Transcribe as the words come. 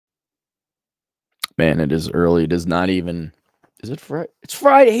Man, it is early. It is not even. Is it Friday? It's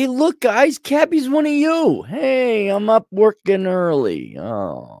Friday. Hey, look, guys. Cappy's one of you. Hey, I'm up working early.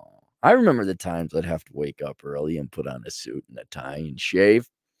 Oh, I remember the times I'd have to wake up early and put on a suit and a tie and shave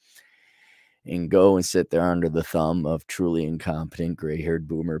and go and sit there under the thumb of truly incompetent gray-haired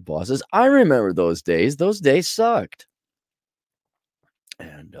boomer bosses. I remember those days. Those days sucked.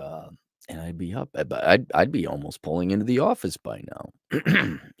 And I'd be up. I'd be almost pulling into the office by now.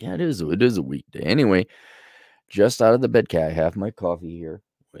 Yeah, it is. It is a weekday. Anyway, just out of the bed. Okay, I have my coffee here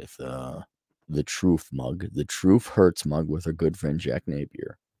with the Truth mug, the Truth Hurts mug with our good friend Jack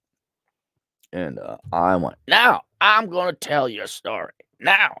Napier. And I want now. I'm gonna tell you a story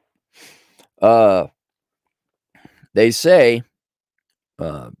now. They say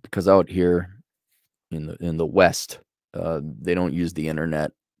because out here in the West, they don't use the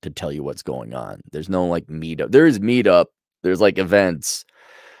internet to tell you what's going on. There's no like meetup. There is meetup. There's like events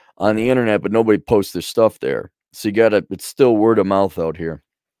on the internet, but nobody posts their stuff there. So you gotta. It's still word of mouth out here.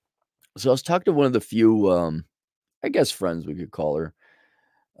 So I was talking to one of the few, I guess friends we could call her,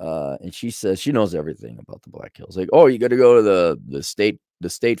 and she says she knows everything about the Black Hills. Like, oh, you got to go to the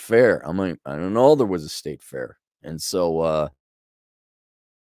state fair. I'm like, I don't know, there was a state fair, and so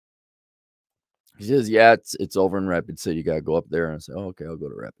he says, yeah, it's over in Rapid City. You got to go up there, and I say, oh, okay, I'll go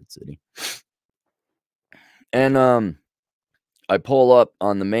to Rapid City, and I pull up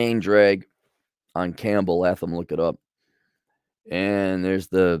on the main drag on Campbell. Latham, look it up. And there's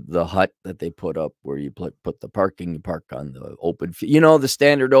the hut that they put up where you put the parking. You park on the open field. You know, the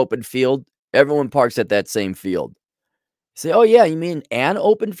standard open field. Everyone parks at that same field. Say, oh, yeah, you mean an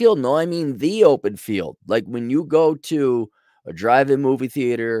open field? No, I mean the open field. Like when you go to a drive-in movie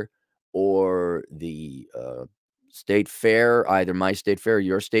theater or the state fair, either my state fair or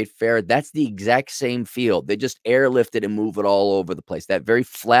your state fair, that's the exact same field. They just airlift it and move it all over the place. That very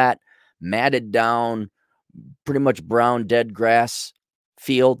flat, matted down, pretty much brown dead grass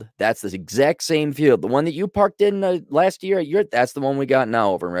field. That's the exact same field. The one that you parked in last year, that's the one we got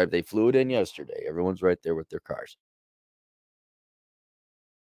now over in Red. They flew it in yesterday. Everyone's right there with their cars.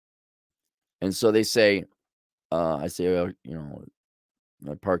 And so they say, I say, you know,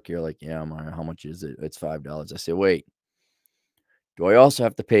 I park here. Like, yeah, how much is it? It's $5. I say, wait, do I also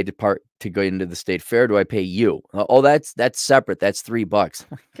have to pay to park to go into the state fair? Do I pay you? Oh, that's separate. That's $3.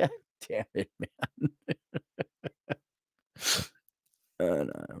 God damn it, man.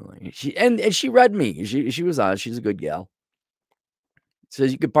 And she read me. She was honest. She's a good gal.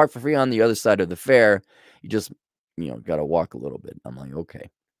 Says you could park for free on the other side of the fair. You just, got to walk a little bit. I'm like,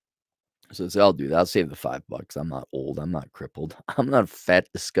 okay. So I'll do that. I'll save the $5. I'm not old. I'm not crippled. I'm not a fat,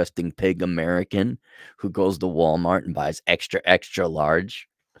 disgusting pig American who goes to Walmart and buys extra, extra large.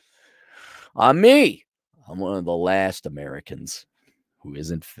 I'm me. I'm one of the last Americans who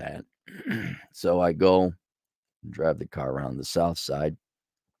isn't fat. So I go drive the car around the south side.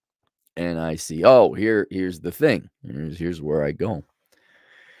 And I see, oh, here's the thing. Here's where I go.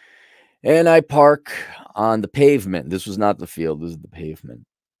 And I park on the pavement. This was not the field. This is the pavement.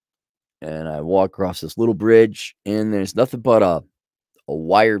 And I walk across this little bridge, and there's nothing but a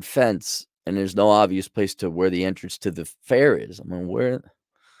wired fence, and there's no obvious place to where the entrance to the fair is. I mean, where?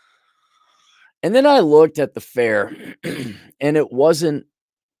 And then I looked at the fair, and it wasn't.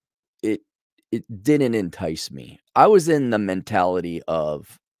 It didn't entice me. I was in the mentality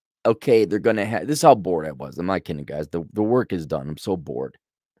of, okay, they're gonna have. This is how bored I was. I'm not kidding, guys. The work is done. I'm so bored.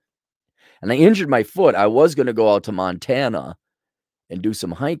 And I injured my foot. I was going to go out to Montana and do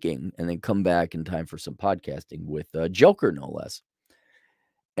some hiking and then come back in time for some podcasting with Joker, no less.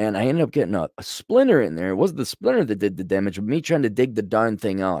 And I ended up getting a splinter in there. It wasn't the splinter that did the damage, but me trying to dig the darn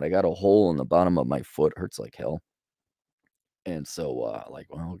thing out. I got a hole in the bottom of my foot. Hurts like hell. And so, well,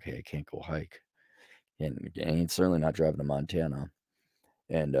 okay, I can't go hike. And I ain't certainly not driving to Montana.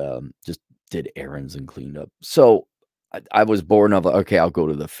 And just did errands and cleaned up. So I was bored enough. Okay, I'll go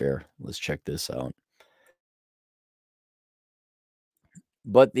to the fair. Let's check this out.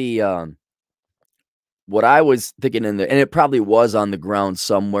 But what I was thinking and it probably was on the ground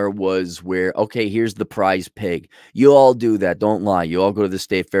somewhere, was where, okay, here's the prize pig. You all do that. Don't lie. You all go to the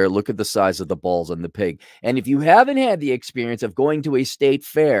state fair. Look at the size of the balls on the pig. And if you haven't had the experience of going to a state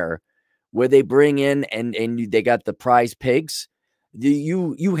fair where they bring in and they got the prize pigs,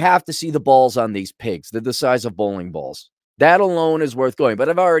 you have to see the balls on these pigs. They're the size of bowling balls. That alone is worth going. But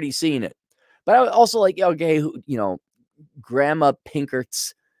I've already seen it. But I also like, okay, Grandma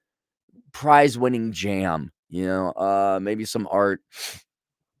Pinkert's prize-winning jam, maybe some art.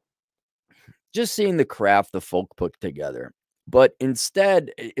 Just seeing the craft the folk put together. But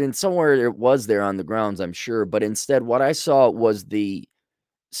instead, and somewhere it was there on the grounds, I'm sure, but instead what I saw was the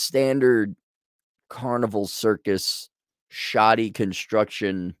standard carnival circus, shoddy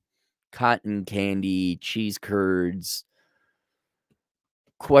construction, cotton candy, cheese curds,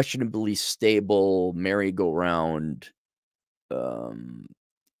 questionably stable merry-go-round. And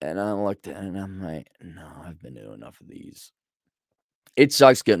I looked at it and I'm like, no, I've been to enough of these. It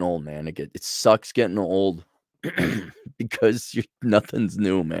sucks getting old, man. It sucks getting old because nothing's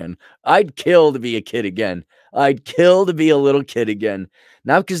new, man. I'd kill to be a kid again. I'd kill to be a little kid again.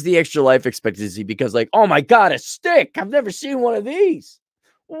 Not because the extra life expectancy, because like, oh my God, a stick. I've never seen one of these.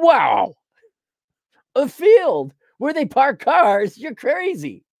 Wow. A field where they park cars. You're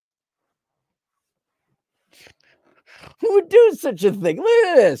crazy. Who would do such a thing? Look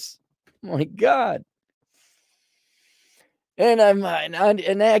at this. Oh my God. And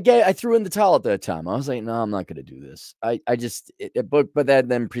I threw in the towel at that time. I was like, no, I'm not going to do this. But that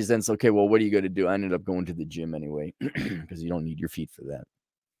then presents, okay, well, what are you going to do? I ended up going to the gym anyway, because you don't need your feet for that.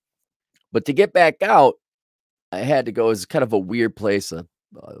 But to get back out, I had to go. It's kind of a weird place. A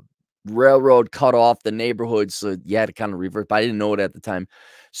railroad cut off the neighborhood, so you had to kind of revert, but I didn't know it at the time.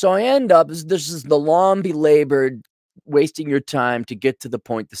 So I end up, this is the long belabored, wasting your time to get to the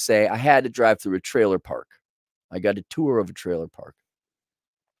point to say I had to drive through a trailer park. I got a tour of a trailer park.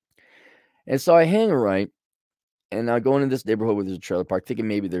 And so I hang a right, and I go into this neighborhood where there's a trailer park, thinking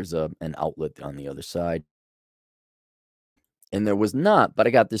maybe there's an outlet on the other side. And there was not, but I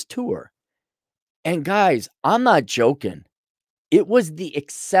got this tour. And guys, I'm not joking. It was the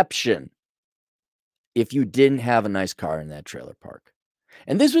exception if you didn't have a nice car in that trailer park.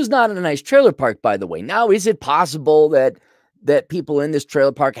 And this was not a nice trailer park, by the way. Now, is it possible that people in this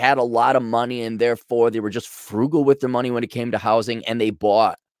trailer park had a lot of money and therefore they were just frugal with their money when it came to housing and they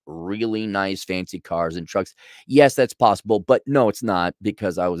bought really nice fancy cars and trucks? Yes, that's possible, but no, it's not,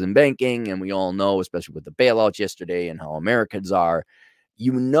 because I was in banking and we all know, especially with the bailouts yesterday and how Americans are,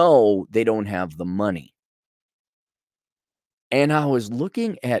 they don't have the money. And I was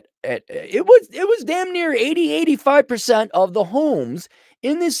looking at it was damn near 80-85% of the homes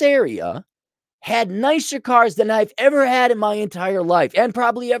in this area had nicer cars than I've ever had in my entire life and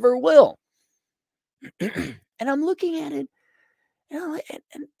probably ever will. And I'm looking at it, and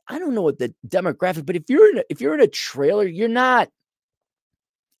I don't know what the demographic, but if you're in a trailer, you're not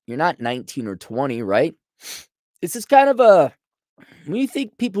 19 or 20, right? This is kind of when you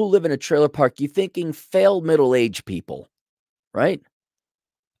think people who live in a trailer park, you're thinking failed middle-aged people, right?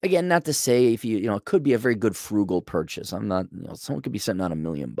 Again, not to say if it could be a very good frugal purchase. I'm not, someone could be sitting on $1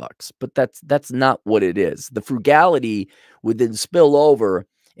 million, but that's not what it is. The frugality would then spill over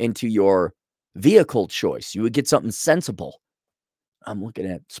into your vehicle choice. You would get something sensible. I'm looking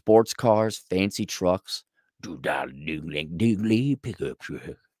at sports cars, fancy trucks, doodly pickup truck.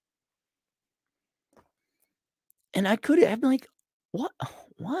 And I'm like, what?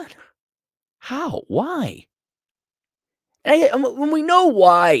 How? Why? And when we know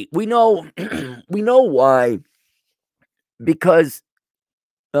why, we know why, because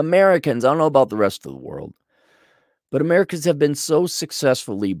Americans, I don't know about the rest of the world, but Americans have been so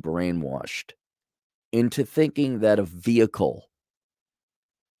successfully brainwashed into thinking that a vehicle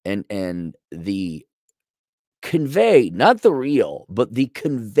and the conveyed, not the real, but the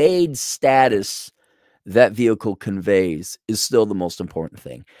conveyed status that vehicle conveys is still the most important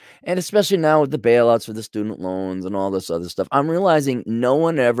thing. And especially now with the bailouts for the student loans and all this other stuff, I'm realizing no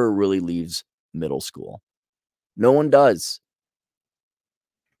one ever really leaves middle school. No one does.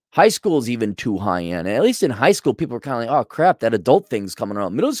 High school is even too high end. And at least in high school, people are kind of like, oh, crap, that adult thing's coming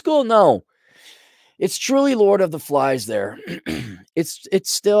around. Middle school, no. It's truly Lord of the Flies there. It's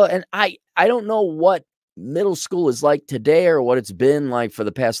still, and I don't know what middle school is like today or what it's been like for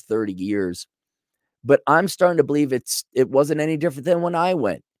the past 30 years. But I'm starting to believe it wasn't any different than when I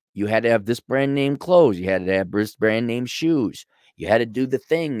went. You had to have this brand name clothes. You had to have this brand name shoes. You had to do the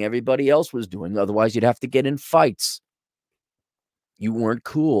thing everybody else was doing. Otherwise, you'd have to get in fights. You weren't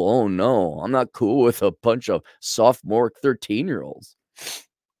cool. Oh, no. I'm not cool with a bunch of sophomore 13-year-olds.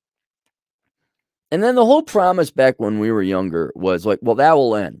 And then the whole promise back when we were younger was like, well, that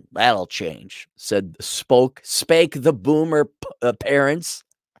will end. That'll change, spake the boomer parents.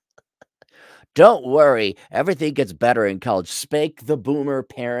 Don't worry, everything gets better in college. Spake the boomer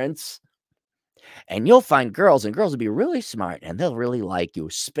parents. And you'll find girls, and girls will be really smart, and they'll really like you.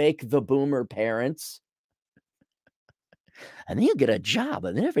 Spake the boomer parents. And then you'll get a job,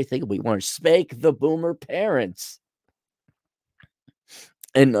 and then everything will be wonderful. Spake the boomer parents.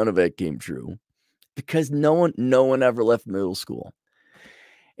 And none of it came true, because no one ever left middle school.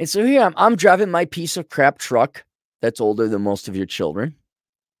 And so here I'm driving my piece of crap truck that's older than most of your children.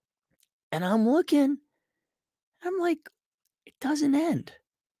 And I'm looking, I'm like, it doesn't end.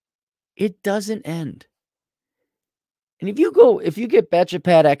 It doesn't end. And if you get Betcha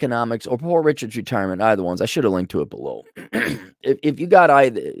Economics or Poor Richard's Retirement, either ones, I should have linked to it below. If you got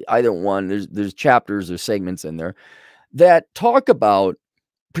either one, there's chapters or segments in there that talk about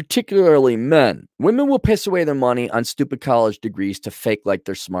particularly men. Women will piss away their money on stupid college degrees to fake like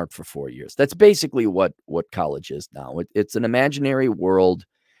they're smart for 4 years. That's basically what college is now. It's an imaginary world.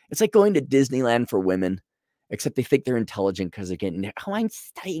 It's like going to Disneyland for women, except they think they're intelligent because they're getting, oh, I'm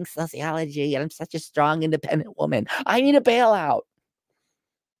studying sociology and I'm such a strong, independent woman. I need a bailout.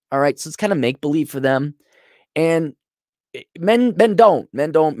 All right. So it's kind of make believe for them. And men don't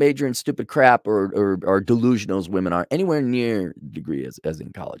major in stupid crap or are delusional as women are anywhere near the degree as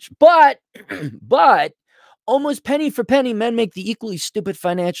in college. But but almost penny for penny, men make the equally stupid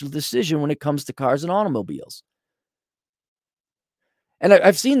financial decision when it comes to cars and automobiles. And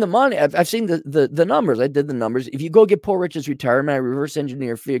I've seen the money. I've seen the numbers. I did the numbers. If you go get Poor Richard's Retirement, I reverse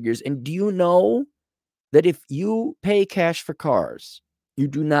engineer figures. And do you know that if you pay cash for cars, you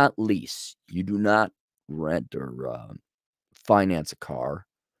do not lease, you do not rent or finance a car,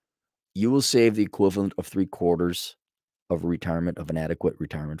 you will save the equivalent of 3/4 of retirement, of an adequate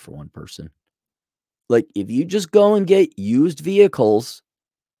retirement for one person. Like, if you just go and get used vehicles,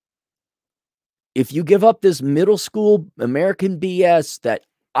 if you give up this middle school American BS that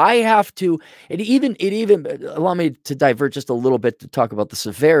I have to, it even allow me to divert just a little bit to talk about the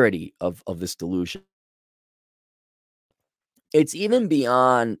severity of this delusion. It's even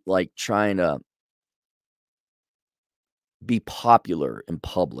beyond like trying to be popular in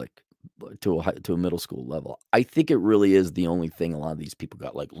public to a middle school level. I think it really is the only thing a lot of these people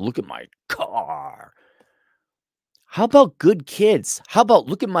got. Like, look at my car. How about good kids? How about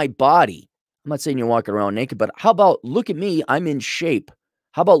look at my body? I'm not saying you're walking around naked, but how about look at me? I'm in shape.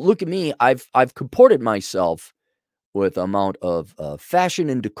 How about look at me? I've comported myself with amount of fashion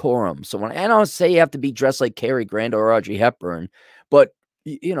and decorum. So when I don't say you have to be dressed like Cary Grant or Audrey Hepburn, but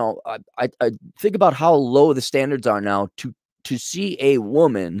you know, I think about how low the standards are now to see a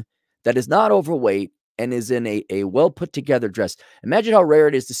woman that is not overweight and is in a well put together dress. Imagine how rare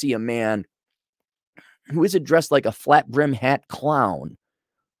it is to see a man who isn't dressed like a flat brim hat clown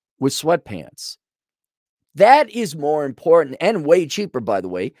with sweatpants. That is more important and way cheaper, by the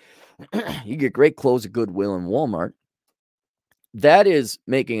way. You get great clothes at Goodwill and Walmart. That is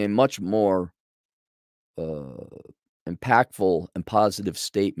making a much more impactful and positive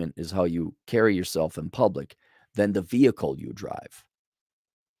statement is how you carry yourself in public than the vehicle you drive.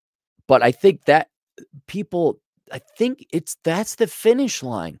 But I think that that's the finish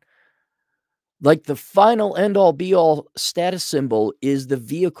line. Like, the final end all be all status symbol is the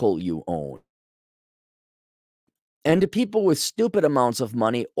vehicle you own. And to people with stupid amounts of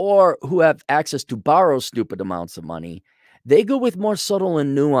money or who have access to borrow stupid amounts of money, they go with more subtle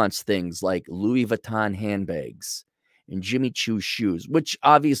and nuanced things like Louis Vuitton handbags and Jimmy Choo shoes, which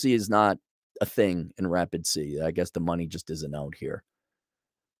obviously is not a thing in Rapid City. I guess the money just isn't out here.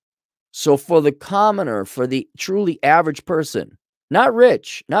 So for the commoner, for the truly average person, not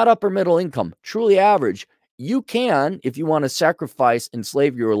rich, not upper middle income, truly average, you can, if you want to sacrifice,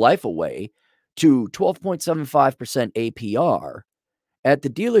 enslave your life away to 12.75% APR at the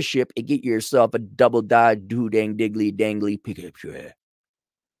dealership and get yourself a double Dodge dang diggly dangly pickup truck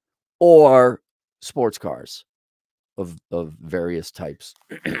or sports cars of various types,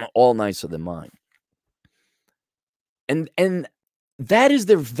 all nicer than mine. And that is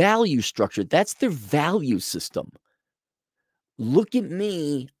their value structure. That's their value system. Look at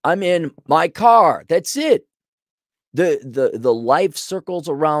me. I'm in my car. That's it. The life circles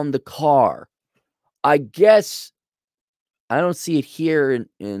around the car. I guess I don't see it here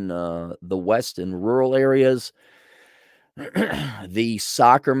in the West in rural areas. The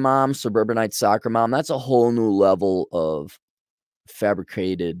soccer mom, suburbanite soccer mom, that's a whole new level of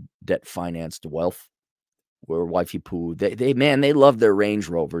fabricated debt financed wealth. Where wifey poo, they love their Range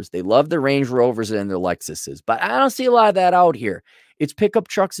Rovers. They love their Range Rovers and their Lexuses. But I don't see a lot of that out here. It's pickup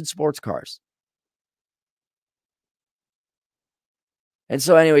trucks and sports cars. And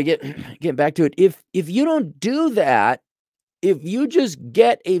so anyway, getting back to it, if you don't do that, if you just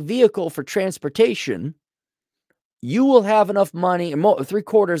get a vehicle for transportation, you will have enough money,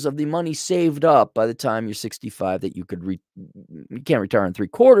 3/4 of the money saved up by the time you're 65 that you could you can't retire in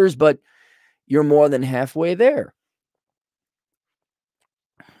 3/4, but you're more than halfway there.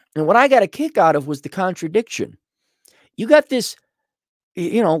 And what I got a kick out of was the contradiction. You got this,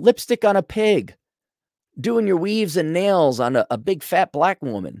 lipstick on a pig, doing your weaves and nails on a big fat black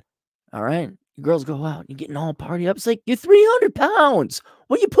woman. All right. You girls go out, you're getting all party up. It's like, you're 300 pounds.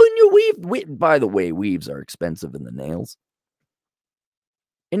 What are you putting your weave? By the way, weaves are expensive in the nails.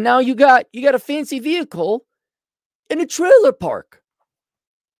 And now you got a fancy vehicle in a trailer park.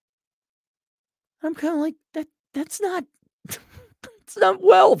 I'm kind of like, that's not it's not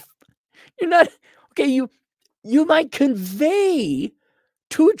wealth. You're not okay, you might convey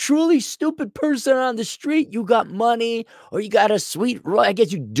to a truly stupid person on the street you got money or you got a sweet ride. I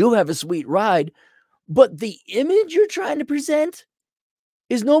guess you do have a sweet ride, but the image you're trying to present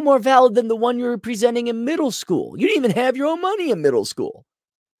is no more valid than the one you were presenting in middle school. You didn't even have your own money in middle school.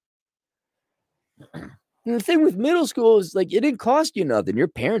 And the thing with middle school is like it didn't cost you nothing. Your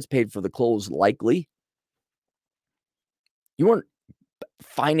parents paid for the clothes, likely. You weren't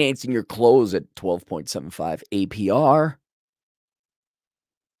financing your clothes at 12.75 APR.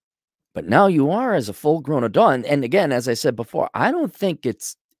 But now you are as a full-grown adult. And again, as I said before, I don't think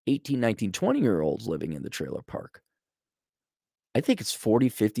it's 18, 19, 20-year-olds living in the trailer park. I think it's 40,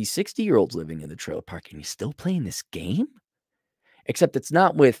 50, 60-year-olds living in the trailer park. And you're still playing this game? Except it's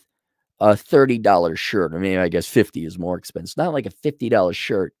not with a $30 shirt. I mean, I guess 50 is more expensive. It's not like a $50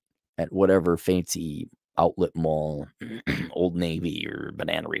 shirt at whatever fancy outlet mall, Old Navy or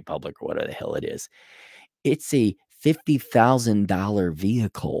Banana Republic or whatever the hell it is. It's a $50,000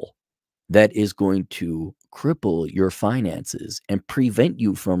 vehicle that is going to cripple your finances and prevent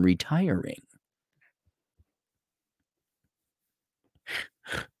you from retiring.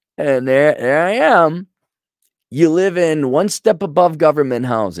 And there I am. You live in one step above government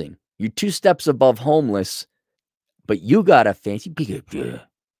housing. You're two steps above homeless, but you got a fancy pickup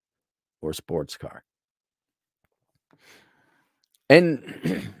or sports car.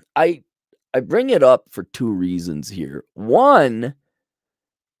 And I bring it up for two reasons here. One,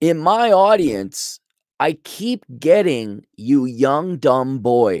 in my audience, I keep getting you young, dumb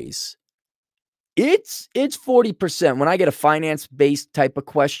boys. It's 40%. When I get a finance-based type of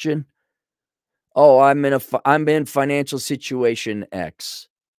question, oh, I'm in financial situation X.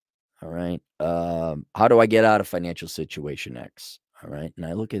 All right. How do I get out of financial situation X? All right. And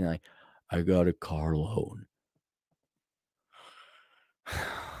I look and I got a car loan.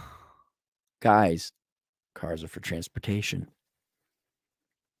 Guys, cars are for transportation.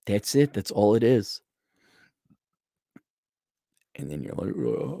 That's it. That's all it is. And then you're like,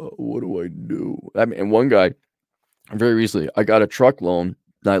 what do I do? I mean, and one guy, very recently, I got a truck loan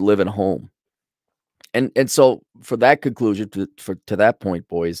and I live at home. And so for that conclusion, to that point,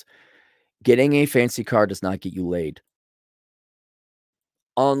 boys, getting a fancy car does not get you laid.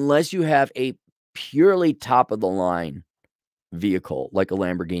 Unless you have a purely top of the line vehicle like a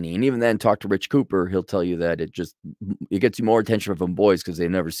Lamborghini. And even then, talk to Rich Cooper, he'll tell you that it gets you more attention from boys because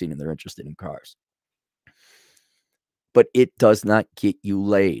they've never seen them. They're interested in cars. But it does not get you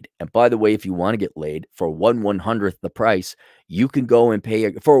laid. And by the way, if you want to get laid for 1/100th the price, you can go and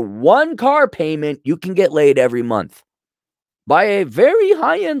pay for one car payment. You can get laid every month by a very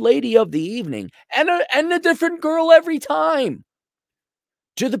high-end lady of the evening and a different girl every time,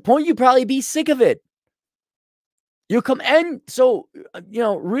 to the point you probably be sick of it. You come and so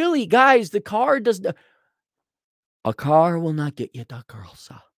really, guys, a car will not get you the girl,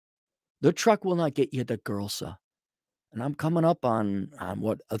 sir. The truck will not get you the girl, sir. And I'm coming up on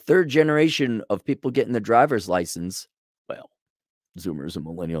what, a third generation of people getting the driver's license. Well, Zoomers and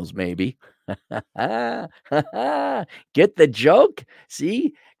millennials, maybe. Get the joke?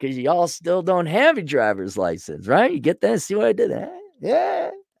 See? Because y'all still don't have a driver's license, right? You get that? See what I did?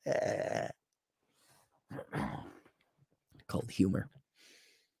 Yeah. Called humor.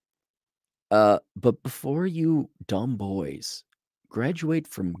 But before you dumb boys graduate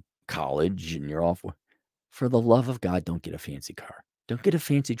from college and you're off, for the love of God, don't get a fancy car. Don't get a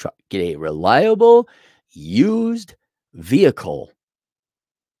fancy truck. Get a reliable, used vehicle.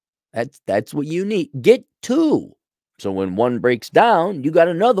 That's what you need. Get two. So when one breaks down, you got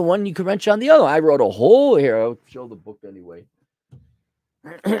another one you can wrench on the other. I wrote a whole here. I'll show the book anyway.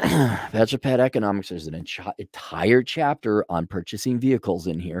 Bachelor Pad Economics. There's an entire chapter on purchasing vehicles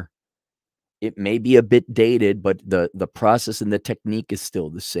in here. It may be a bit dated, but the process and the technique is still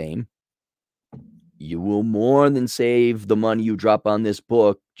the same. You will more than save the money you drop on this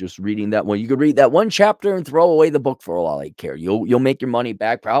book just reading that one. You could read that one chapter and throw away the book for all I care. You'll make your money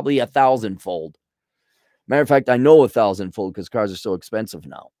back probably 1,000-fold. Matter of fact, I know 1,000-fold because cars are so expensive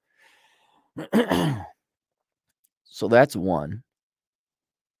now. So that's one.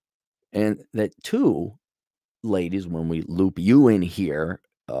 And that two, ladies, when we loop you in here,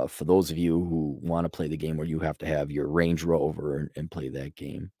 for those of you who want to play the game where you have to have your Range Rover and play that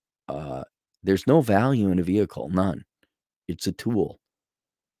game, there's no value in a vehicle, none. It's a tool.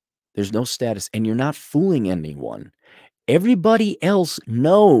 There's no status, and you're not fooling anyone. Everybody else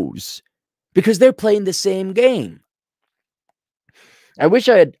knows because they're playing the same game. I wish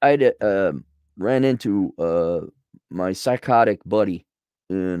I'd ran into my psychotic buddy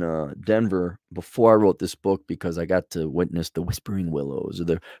in Denver before I wrote this book, because I got to witness the Whispering Willows or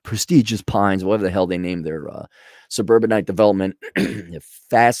the Prestigious Pines, whatever the hell they named their suburbanite development. A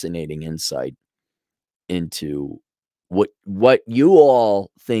fascinating insight into what you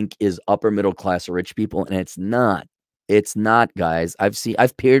all think is upper middle class or rich people, and it's not. It's not, guys.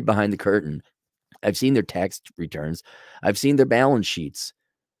 I've peered behind the curtain. I've seen their tax returns. I've seen their balance sheets.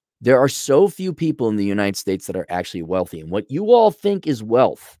 There are so few people in the United States that are actually wealthy. And what you all think is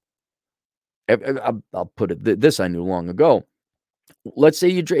wealth, I'll put it this I knew long ago. Let's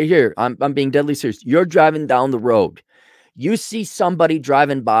say here, I'm being deadly serious. You're driving down the road. You see somebody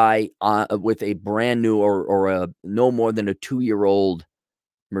driving by with a brand new or a no more than a 2-year-old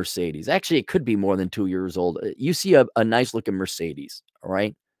Mercedes. Actually, it could be more than 2 years old. You see a nice looking Mercedes, all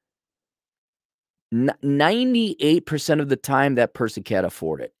right? 98% of the time, that person can't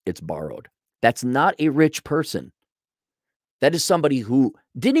afford it. It's borrowed. That's not a rich person. That is somebody who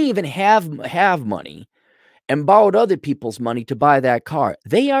didn't even have money and borrowed other people's money to buy that car.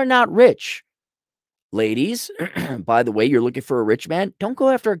 They are not rich. Ladies, by the way, you're looking for a rich man, don't go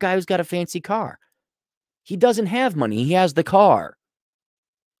after a guy who's got a fancy car. He doesn't have money. He has the car.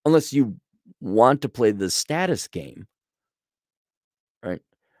 Unless you want to play the status game. Right?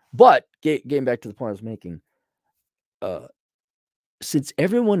 But getting back to the point I was making, since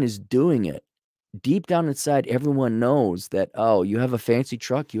everyone is doing it, deep down inside, everyone knows that, oh, you have a fancy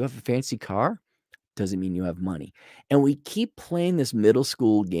truck, you have a fancy car, doesn't mean you have money. And we keep playing this middle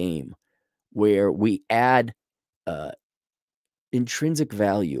school game where we add intrinsic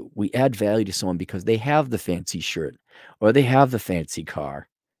value. We add value to someone because they have the fancy shirt or they have the fancy car.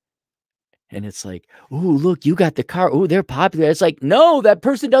 And it's like, oh, look, you got the car. Oh, they're popular. It's like, no, that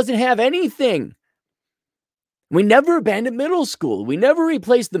person doesn't have anything. We never abandoned middle school. We never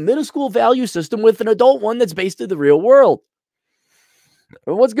replaced the middle school value system with an adult one that's based in the real world.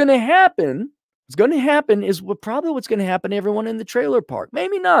 What's going to happen? What's going to happen is probably what's going to happen to everyone in the trailer park.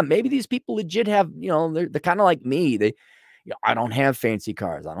 Maybe not. Maybe these people legit have, they're kind of like me. I don't have fancy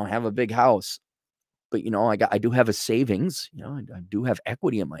cars. I don't have a big house, but I do have a savings. I do have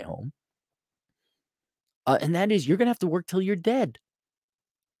equity in my home. And that is, you're going to have to work till you're dead.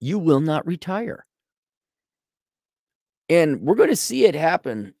 You will not retire. And we're going to see it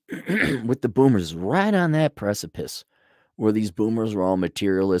happen with the boomers right on that precipice where these boomers are all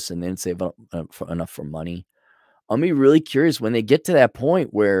materialists and then save up enough for money. I'll be really curious when they get to that point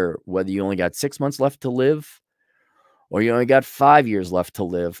where whether you only got 6 months left to live or you only got 5 years left to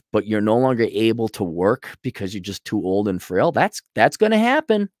live, but you're no longer able to work because you're just too old and frail. That's going to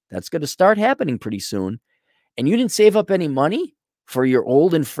happen. That's going to start happening pretty soon. And you didn't save up any money for your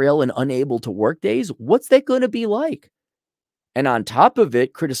old and frail and unable to work days. What's that going to be like? And on top of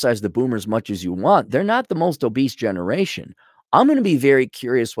it, criticize the boomers much as you want. They're not the most obese generation. I'm going to be very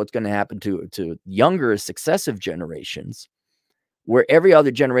curious what's going to happen to younger successive generations, where every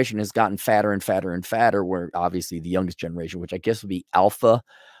other generation has gotten fatter and fatter and fatter, where obviously the youngest generation, which I guess would be alpha,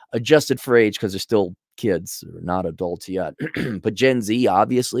 adjusted for age because they're still kids or not adults yet. But Gen Z,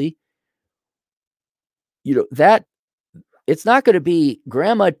 obviously, that it's not going to be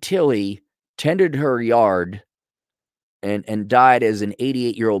Grandma Tilly tended her yard and died as an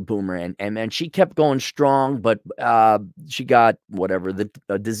 88-year-old boomer. And she kept going strong, but she got whatever, the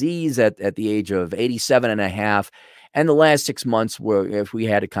disease at the age of 87 and a half. And the last 6 months were if we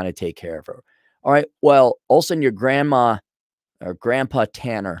had to kind of take care of her. All right. Well, all of a sudden your grandma or Grandpa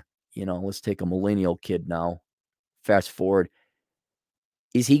Tanner, let's take a millennial kid now. Fast forward.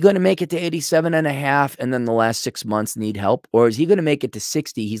 Is he going to make it to 87 and a half and then the last 6 months need help? Or is he going to make it to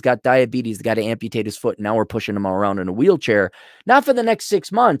 60? He's got diabetes. He's got to amputate his foot. And now we're pushing him around in a wheelchair, not for the next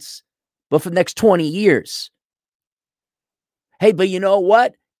 6 months, but for the next 20 years. Hey, but you know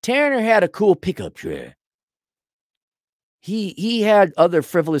what? Tanner had a cool pickup truck. He had other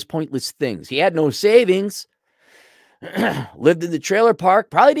frivolous, pointless things. He had no savings. Lived in the trailer park.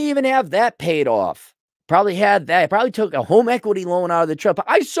 Probably didn't even have that paid off. Probably had that. Probably took a home equity loan out of the truck.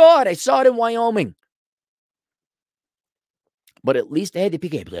 I saw it. I saw it in Wyoming. But at least they had to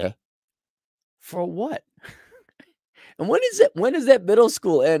pick up there. For what? And when does that middle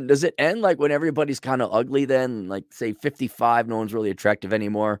school end? Does it end like when everybody's kind of ugly then? Like say 55, no one's really attractive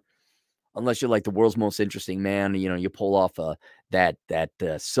anymore. Unless you're like the world's most interesting man. You pull off that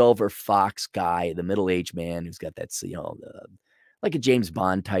silver fox guy, the middle-aged man who's got that, like a James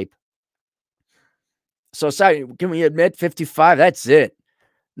Bond type. So sorry, can we admit 55? That's it.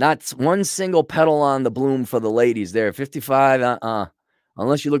 Not one single petal on the bloom for the ladies there. 55,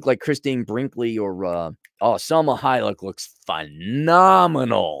 unless you look like Christine Brinkley or Oh, Selma Hayek looks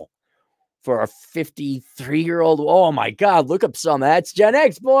phenomenal for a 53-year-old. Oh my God, look up Selma. That's Gen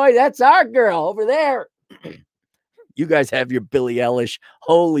X, boy. That's our girl over there. You guys have your Billie Eilish.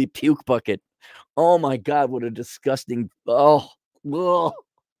 Holy puke bucket. Oh my God, what a disgusting. Oh, ugh.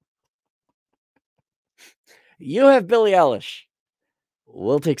 You have Billie Eilish.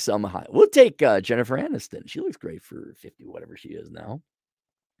 We'll take Selma Hayek. We'll take Jennifer Aniston. She looks great for 50, whatever she is now.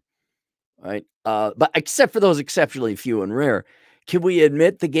 All right. But except for those exceptionally few and rare, can we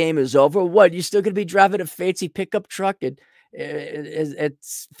admit the game is over? What? You still going to be driving a fancy pickup truck at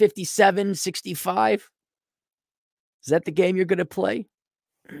 57, 65? Is that the game you're going to play?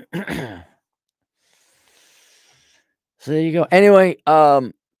 So there you go. Anyway,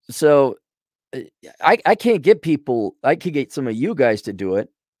 so I can't get people. I could get some of you guys to do it.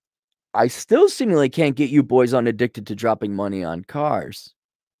 I still seemingly can't get you boys on Addicted to Dropping Money on Cars.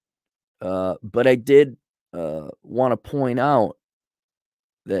 But I did want to point out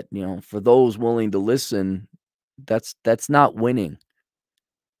that, you know, for those willing to listen, that's not winning.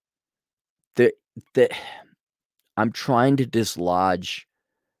 The I'm trying to dislodge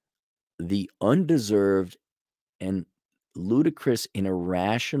the undeserved and ludicrous and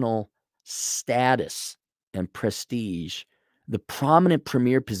irrational status and prestige, the prominent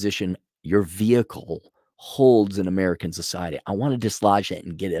premier position your vehicle holds in American society. I want to dislodge that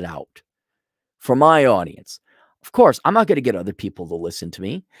and get it out for my audience. Of course, I'm not going to get other people to listen to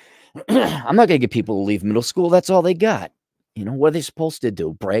me. I'm not going to get people to leave middle school. That's all they got. You know, what are they supposed to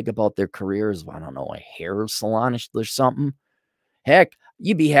do? Brag about their careers? I don't know, a hair salon or something? Heck,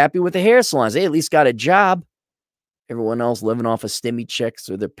 you'd be happy with the hair salons. They at least got a job. Everyone else living off of stimmy checks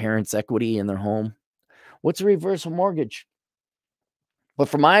or their parents' equity in their home. What's a reversal mortgage? But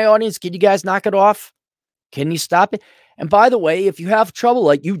for my audience, can you guys knock it off? Can you stop it? And by the way, if you have trouble,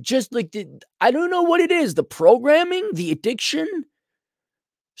 like you just like did, I don't know what it is, the programming, the addiction.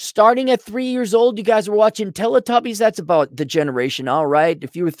 Starting at 3 years old, you guys were watching Teletubbies. That's about the generation. All right.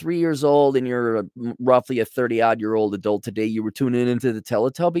 If you were 3 years old and you're roughly a 30-odd-year-old adult today, you were tuning into the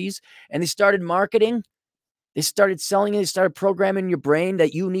Teletubbies and they started marketing. They started selling it. They started programming your brain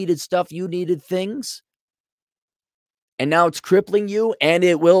that you needed stuff, you needed things. And now it's crippling you and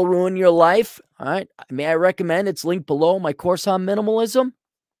it will ruin your life. All right. May I recommend, it's linked below, my course on minimalism.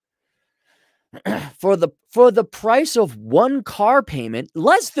 For the price of one car payment,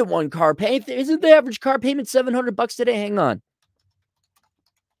 less than one car payment, isn't the average car payment $700 today? Hang on.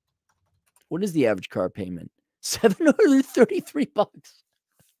 What is the average car payment? $733.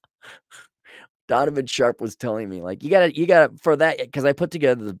 Donovan Sharp was telling me, like, you gotta for that, because I put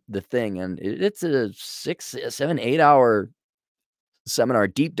together the thing, and it's a 6, 7, 8 hour seminar,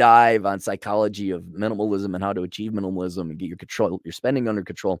 deep dive on psychology of minimalism and how to achieve minimalism and get your spending under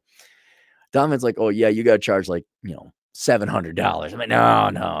control. Donovan's like, oh yeah, you gotta charge like, you know, $700. I'm like,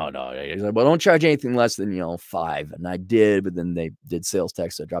 no. He's like, well, don't charge anything less than, you know, $5. And I did, but then they did sales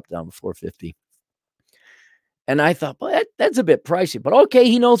tax, so I dropped down to $450. And I thought, well, that's a bit pricey, but okay,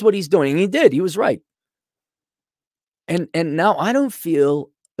 he knows what he's doing. And he did. He was right. And now I don't feel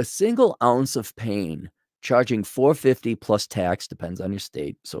a single ounce of pain charging $450 plus tax, depends on your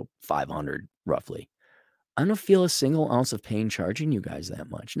state, so $500 roughly. I don't feel a single ounce of pain charging you guys that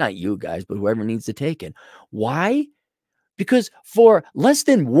much. Not you guys, but whoever needs to take it. Why? Because for less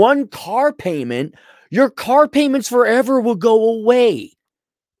than one car payment, your car payments forever will go away.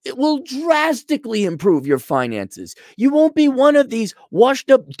 It will drastically improve your finances. You won't be one of these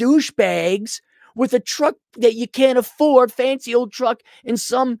washed up douchebags with a truck that you can't afford, fancy old truck in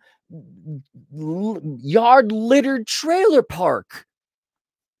some yard littered trailer park.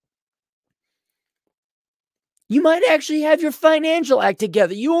 You might actually have your financial act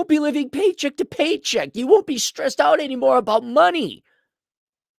together. You won't be living paycheck to paycheck. You won't be stressed out anymore about money.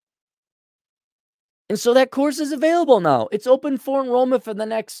 And so that course is available now. It's open for enrollment for the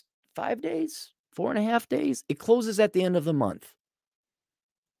next 5 days, 4.5 days. It closes at the end of the month.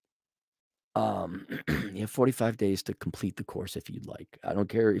 You have 45 days to complete the course if you'd like. I don't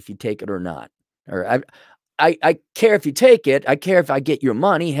care if you take it or not. Or I care if you take it. I care if I get your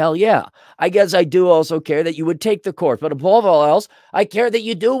money. Hell yeah. I guess I do also care that you would take the course. But above all else, I care that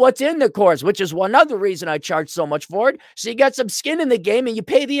you do what's in the course, which is one other reason I charge so much for it. So you got some skin in the game and you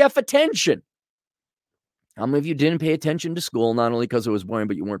pay the F attention. How many of you didn't pay attention to school, not only because it was boring,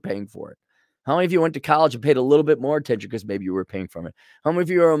 but you weren't paying for it? How many of you went to college and paid a little bit more attention because maybe you were paying for it? How many of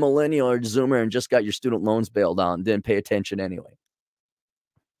you are a millennial or Zoomer and just got your student loans bailed out and didn't pay attention anyway?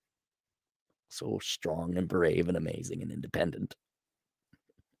 So strong and brave and amazing and independent.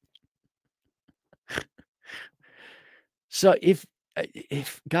 So if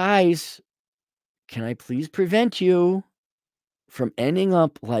guys, can I please prevent you from ending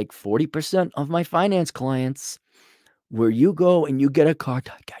up like 40% of my finance clients where you go and you get a car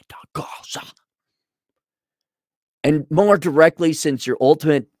to get the girls. And more directly, since your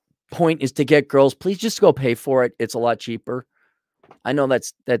ultimate point is to get girls, please just go pay for it. It's a lot cheaper. I know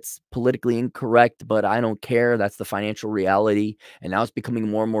that's politically incorrect, but I don't care. That's the financial reality. And now it's becoming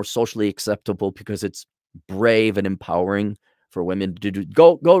more and more socially acceptable because it's brave and empowering for women to do.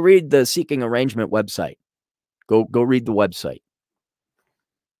 Go read the Seeking Arrangement website. Go read the website.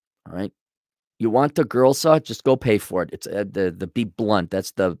 All right. You want the girl saw? Just go pay for it. It's the Be Blunt.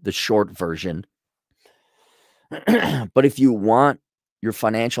 That's the short version. But if you want your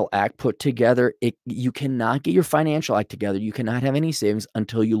financial act put together, you cannot get your financial act together. You cannot have any savings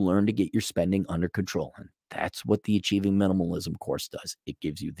until you learn to get your spending under control. And that's what the Achieving Minimalism course does. It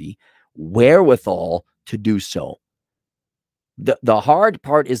gives you the wherewithal to do so. The hard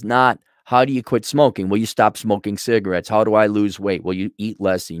part is not how do you quit smoking? Well, you stop smoking cigarettes. How do I lose weight? Well, you eat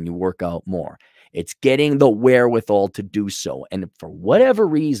less and you work out more. It's getting the wherewithal to do so. And for whatever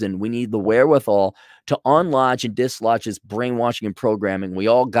reason, we need the wherewithal to unlodge and dislodge this brainwashing and programming. We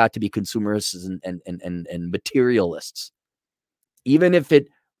all got to be consumerists and materialists, even if it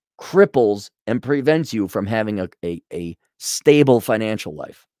cripples and prevents you from having a stable financial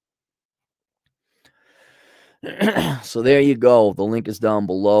life. So there you go. The link is down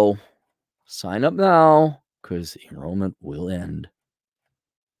below. Sign up now because enrollment will end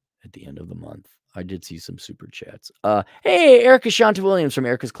at the end of the month. I did see some super chats. Hey, Erica Shanta Williams from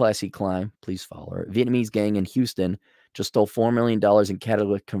Erica's Classy Climb. Please follow her. Vietnamese gang in Houston just stole $4 million in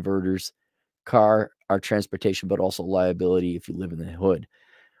catalytic converters, car, our transportation, but also liability if you live in the hood.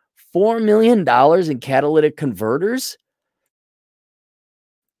 $4 million in catalytic converters?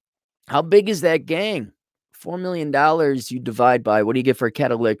 How big is that gang? $4 million you divide by, what do you get for a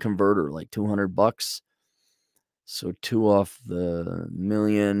catalytic converter? Like $200? So 2 off the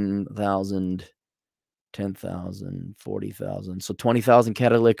million, 1,000, 10,000, 40,000. So 20,000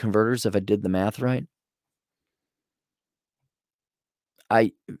 catalytic converters if I did the math right.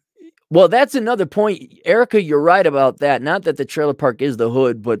 Well, that's another point. Erica, you're right about that. Not that the trailer park is the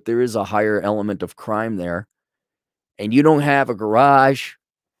hood, but there is a higher element of crime there. And you don't have a garage.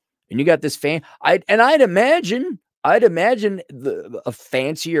 And you got this fan. I'd imagine a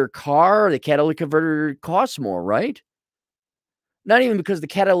fancier car, the catalytic converter costs more, right? Not even because the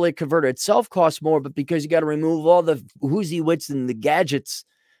catalytic converter itself costs more, but because you got to remove all the whoozy wits and the gadgets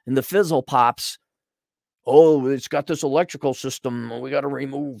and the fizzle pops. Oh, it's got this electrical system. We got to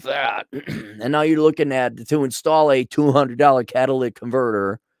remove that. And now you're looking at, to install a $200 catalytic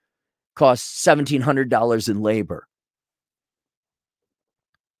converter costs $1,700 in labor.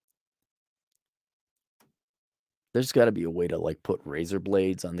 There's got to be a way to like put razor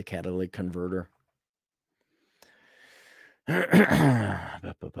blades on the catalytic converter.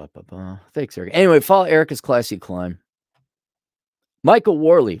 Thanks, Eric. Anyway, follow Erica's Classy Climb. Michael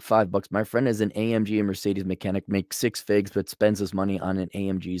Worley, $5. My friend is an AMG and Mercedes mechanic, makes 6 figs, but spends his money on an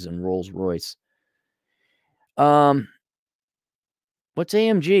AMGs and Rolls Royce. What's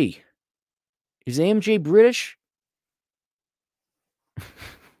AMG? Is AMG British?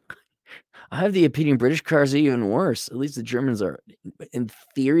 I have the opinion British cars are even worse. At least the Germans are, in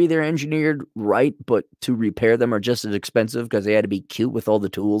theory, they're engineered right, but to repair them are just as expensive because they had to be cute with all the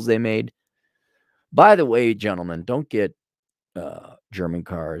tools they made. By the way, gentlemen, don't get German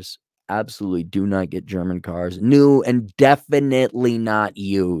cars. Absolutely do not get German cars. New and definitely not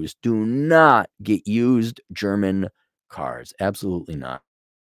used. Do not get used German cars. Absolutely not.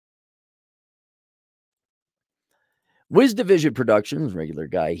 Wiz Division Productions, regular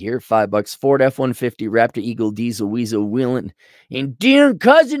guy here, $5. Ford F-150, Raptor, Eagle, Diesel, Weasel, Wheeling, and dear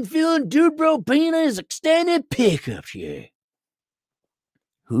cousin feeling dude bro penis extended pickup here.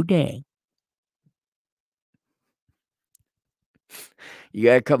 Who dang? You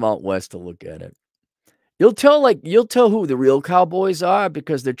gotta come out west to look at it. You'll tell who the real cowboys are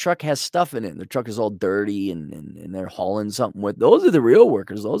because their truck has stuff in it. Their truck is all dirty and they're hauling something with. Those are the real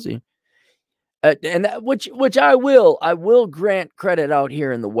workers. Those are. And that, which I will grant credit out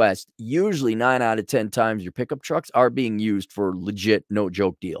here in the West. Usually 9 out of 10 times your pickup trucks are being used for legit, no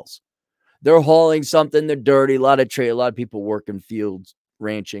joke deals. They're hauling something. They're dirty. A lot of people working fields,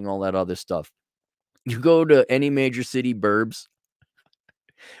 ranching, all that other stuff. You go to any major city burbs.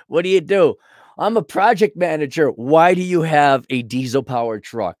 What do? I'm a project manager. Why do you have a diesel powered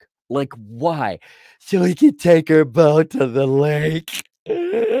truck? Like, why? So we can take our boat to the lake.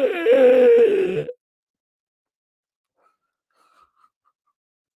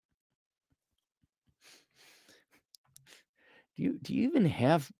 Do you even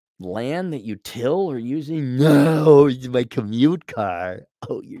have land that you till or using? No, it's my commute car.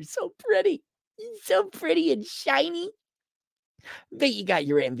 Oh, you're so pretty. You're so pretty and shiny. Bet you got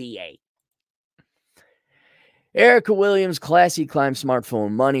your MVA. Erica Williams, classy climb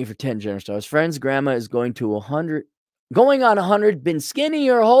smartphone, money for 10 generous dollars. Friends, grandma is going to 100, going on 100, been skinny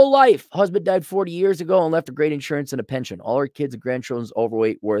her whole life. Husband died 40 years ago and left her great insurance and a pension. All her kids and grandchildren's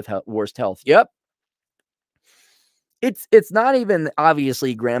overweight, worst health. Yep. It's not even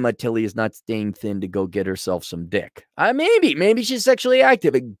obviously Grandma Tilly is not staying thin to go get herself some dick. Maybe she's sexually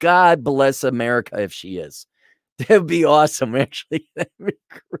active, and God bless America if she is. That'd be awesome, actually. That'd be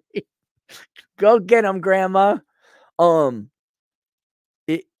great. Go get him, Grandma. To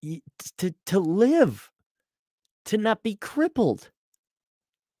live, to not be crippled.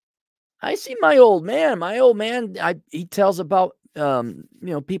 I see my old man. He tells about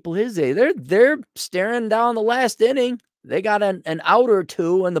people his age. They're staring down the last inning. They got an out or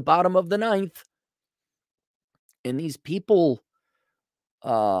two in the bottom of the ninth. And these people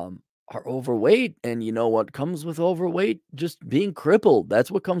are overweight. And you know what comes with overweight? Just being crippled. That's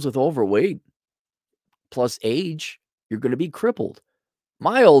what comes with overweight. Plus age, you're going to be crippled.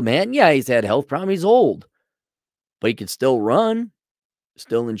 My old man, yeah, he's had health problems. He's old. But he can still run.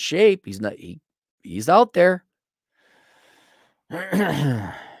 Still in shape. He's out there.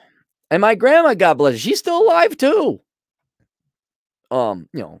 And my grandma, God bless her, she's still alive too.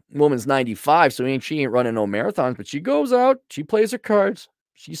 Woman's 95, so she ain't running no marathons, but she goes out, she plays her cards,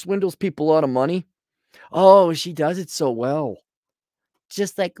 she swindles people out of money. Oh, she does it so well.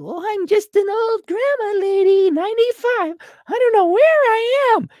 Just like, oh, I'm just an old grandma lady, 95. I don't know where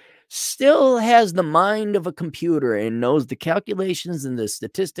I am. Still has the mind of a computer and knows the calculations and the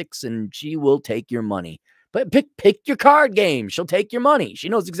statistics, and she will take your money. But pick your card game. She'll take your money. She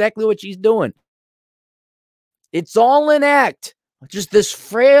knows exactly what she's doing. It's all an act. Just this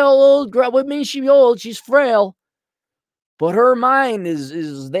frail old girl. What means she's old? She's frail. But her mind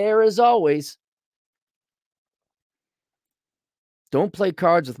is there as always. Don't play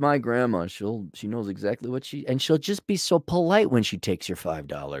cards with my grandma. She knows exactly what she'll just be so polite when she takes your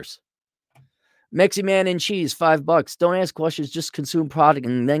 $5. Mexi Man and Cheese, $5. Don't ask questions, just consume product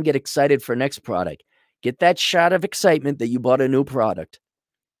and then get excited for next product. Get that shot of excitement that you bought a new product.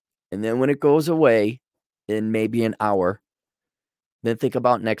 And then when it goes away in maybe an hour, then think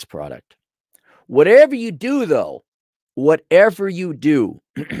about next product. Whatever you do, though,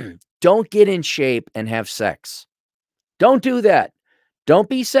 don't get in shape and have sex. Don't do that. Don't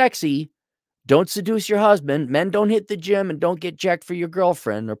be sexy. Don't seduce your husband. Men don't hit the gym and don't get jacked for your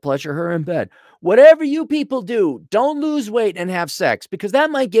girlfriend or pleasure her in bed. Whatever you people do, don't lose weight and have sex, because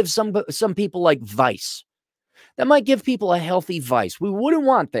that might give some people like vice. That might give people a healthy vice. We wouldn't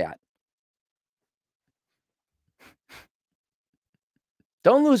want that.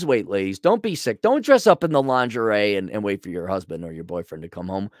 Don't lose weight, ladies. Don't be sick. Don't dress up in the lingerie and wait for your husband or your boyfriend to come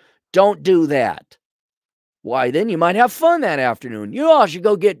home. Don't do that. Why, then you might have fun that afternoon. You all should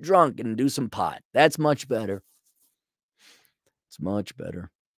go get drunk and do some pot. That's much better. It's much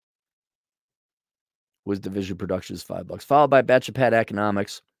better. Wisdom Vision Productions, $5. Followed by Bachelor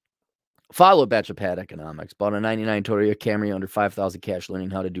Economics. Follow Bachelor Economics. Bought a 99 Toyota Camry under 5,000 cash,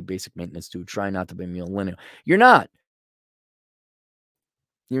 learning how to do basic maintenance too. Try not to be millennial. You're not.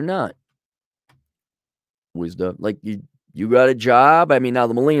 You're not. Wisdom. Like, you got a job. I mean, now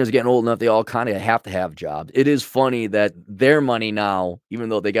the millennials are getting old enough, they all kind of have to have jobs. It is funny that their money now, even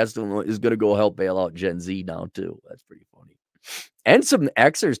though they got student loan, is going to go help bail out Gen Z now, too. That's pretty funny. And some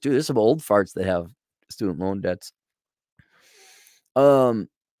Xers, too. There's some old farts that have student loan debts.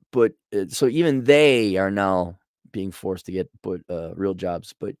 But so even they are now being forced to get real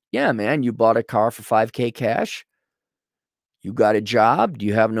jobs. But yeah, man, you bought a car for $5K cash. You got a job. Do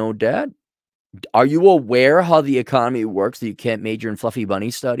you have no debt? Are you aware how the economy works, that you can't major in fluffy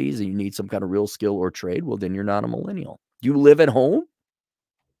bunny studies and you need some kind of real skill or trade? Well, then you're not a millennial. You live at home.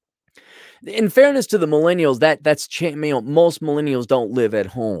 In fairness to the millennials, that's most millennials don't live at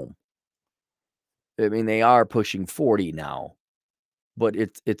home. I mean, they are pushing 40 now, but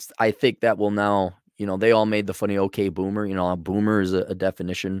it's I think that will now, they all made the funny okay boomer. A boomer is a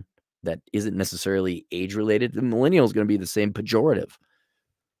definition that isn't necessarily age related. The millennial is going to be the same pejorative.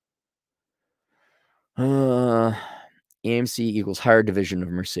 AMC equals higher division of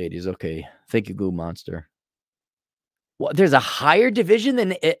Mercedes. Okay. Thank you, Goo Monster. Well, there's a higher division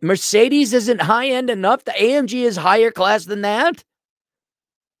than Mercedes isn't high end enough. The AMG is higher class than that.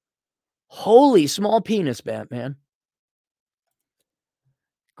 Holy small penis, Batman.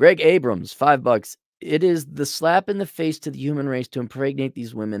 Greg Abrams, $5. It is the slap in the face to the human race to impregnate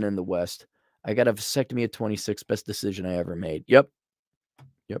these women in the West. I got a vasectomy at 26. Best decision I ever made. Yep.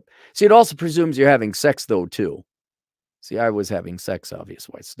 Yep. See, it also presumes you're having sex though too. See, I was having sex,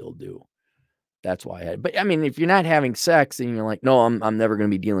 obviously, I still do. That's why but I mean, if you're not having sex and you're like, "No, I'm never gonna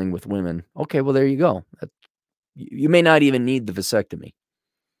be dealing with women." Okay, well, there you go. You may not even need the vasectomy.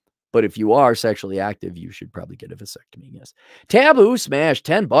 But if you are sexually active, you should probably get a vasectomy, yes. Taboo smash,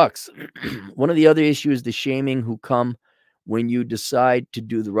 $10. One of the other issues, the shaming who come when you decide to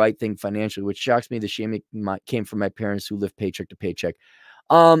do the right thing financially, which shocks me. The shaming came from my parents who live paycheck to paycheck.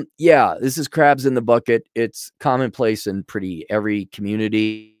 Yeah, this is crabs in the bucket. It's commonplace in pretty every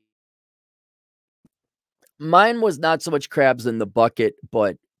community. Mine was not so much crabs in the bucket,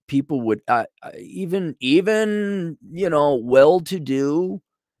 but people would even well-to-do,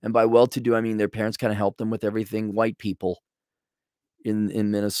 and by well-to-do I mean their parents kind of helped them with everything. White people in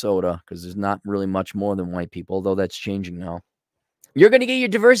Minnesota, because there's not really much more than white people, although that's changing now. You're gonna get your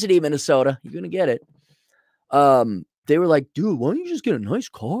diversity, Minnesota. You're gonna get it. They were like, dude, why don't you just get a nice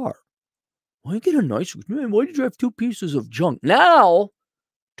car? Why don't you get a nice man? Why did you have two pieces of junk? Now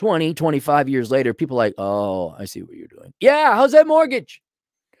 20, 25 years later, people are like, oh, I see what you're doing. Yeah, how's that mortgage?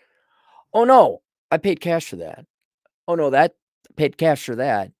 Oh, no, I paid cash for that. Oh, no, that paid cash for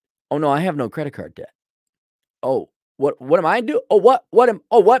that. Oh, no, I have no credit card debt. Oh, what am I doing? Oh,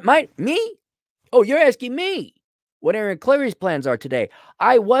 me? Oh, you're asking me what Aaron Clary's plans are today.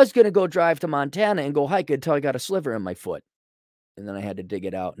 I was going to go drive to Montana and go hike until I got a sliver in my foot. And then I had to dig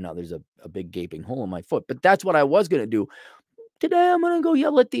it out. And now there's a big gaping hole in my foot. But that's what I was going to do. Today, I'm going to go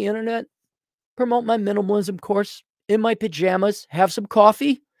yell at the internet, promote my minimalism course in my pajamas, have some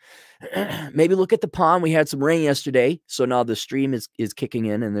coffee, maybe look at the pond. We had some rain yesterday, so now the stream is kicking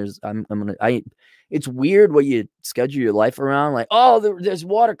in, and it's weird what you schedule your life around. Like, oh, there's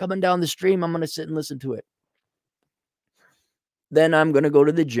water coming down the stream. I'm gonna sit and listen to it. Then I'm gonna go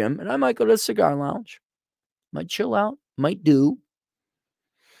to the gym, and I might go to the cigar lounge, might chill out, might do.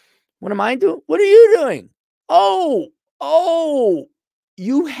 What am I doing? What are you doing? Oh,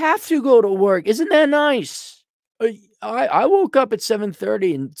 you have to go to work. Isn't that nice? I woke up at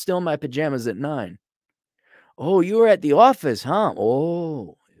 7:30 and still in my pajamas at 9. Oh, you were at the office, huh?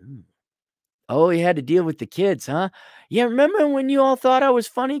 Oh, you had to deal with the kids, huh? Yeah, remember when you all thought I was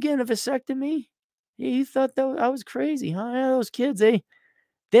funny getting a vasectomy? Yeah, you thought that I was crazy, huh? Yeah, those kids, they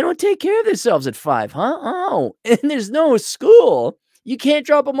don't take care of themselves at 5, huh? Oh, and there's no school. You can't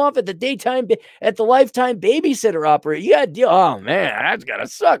drop them off at the lifetime babysitter operator. You got to deal. Oh man, that's gotta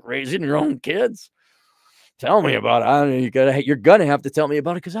suck raising your own kids. Tell me about it. I don't know, you're gonna have to tell me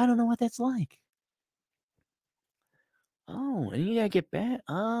about it because I don't know what that's like. Oh, and you gotta get back.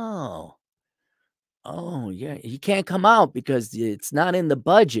 Oh, yeah. You can't come out because it's not in the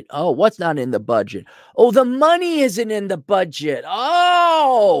budget. Oh, what's not in the budget? Oh, the money isn't in the budget.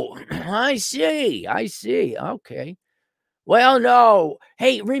 Oh, I see. Okay. Well, no.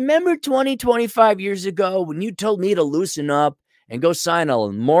 Hey, remember 20, 25 years ago when you told me to loosen up and go sign a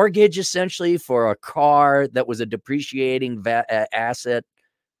mortgage essentially for a car that was a depreciating asset?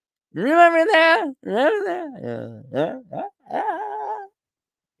 Remember that?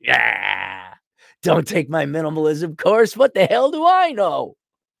 Yeah. Don't take my minimalism course. What the hell do I know?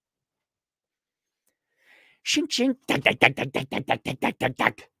 Shing, shing. Tack, tack, tack, tack, tack, tack, tack, tack, tack, tack,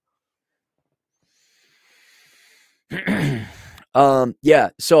 tack. Yeah,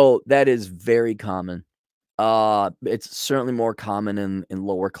 so that is very common. It's certainly more common in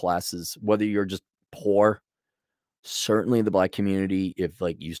lower classes, whether you're just poor. Certainly in the Black community, if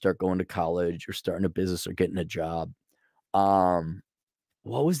like you start going to college or starting a business or getting a job.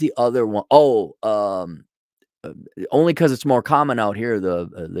 What was the other one? Oh, only because it's more common out here,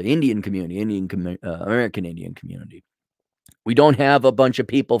 the Indian community, American Indian community. We don't have a bunch of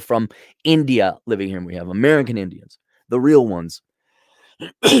people from India living here. We have American Indians, the real ones.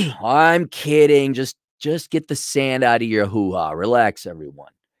 I'm kidding. Just get the sand out of your hoo-ha. Relax,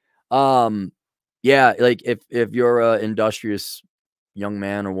 everyone. Yeah, like if you're a industrious young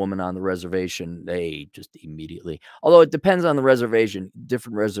man or woman on the reservation, they just immediately, although it depends on the reservation,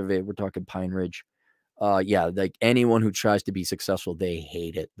 different reservation. We're talking Pine Ridge. Yeah, like anyone who tries to be successful, they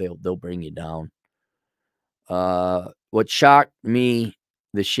hate it. They'll bring you down. What shocked me,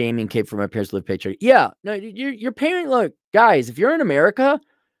 the shaming came from my parents live paycheck. Yeah, no, your parent. Look, guys, if you're in America,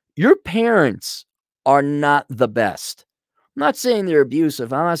 your parents are not the best. I'm not saying they're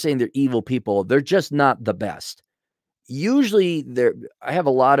abusive. I'm not saying they're evil people. They're just not the best. Usually, I have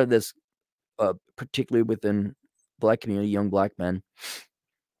a lot of this, particularly within Black community, young Black men.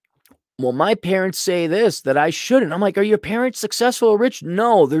 Well, my parents say this, that I shouldn't. I'm like, are your parents successful or rich?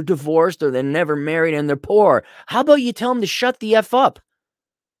 No, they're divorced or they're never married and they're poor. How about you tell them to shut the F up?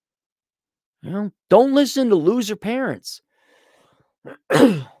 You know, don't listen to loser parents.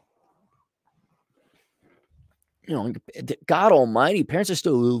 You know, God Almighty, parents are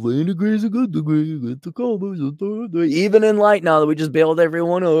still land agrees a good degree with the Cowboys. Even in light now that we just bailed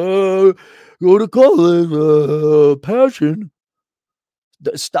everyone, go to college, passion.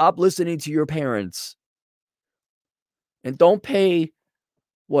 Stop listening to your parents, and don't pay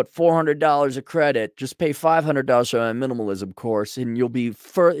what $400 a credit. Just pay $500 for a minimalism course, and you'll be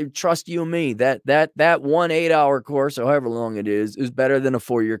trust you and me that 1 8-hour course, or however long it is better than a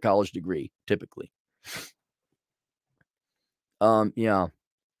 4-year college degree typically. Yeah.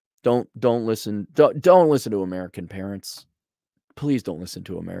 Don't listen to American parents. Please don't listen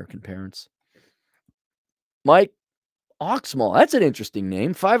to American parents. Mike Oxmal, that's an interesting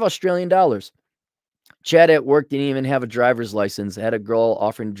name. $5 Australian. Chad at work didn't even have a driver's license. Had a girl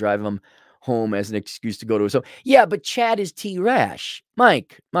offering to drive him home as an excuse to go to his home. Yeah, but Chad is T-Rash.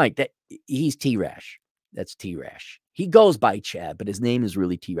 Mike, he's T-Rash. That's T-Rash. He goes by Chad, but his name is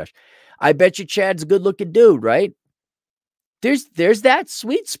really T-Rash. I bet you Chad's a good-looking dude, right? There's that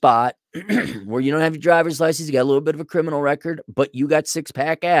sweet spot where you don't have your driver's license, you got a little bit of a criminal record, but you got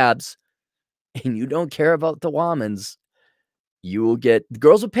 6-pack abs, and you don't care about the womans. You will get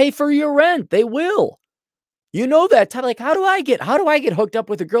girls will pay for your rent. They will. You know that. Like, how do I get hooked up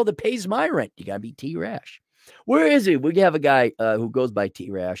with a girl that pays my rent? You gotta be T-Rash. Where is he? We have a guy who goes by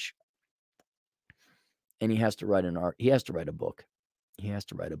T-Rash, and he has to write He has to write a book. He has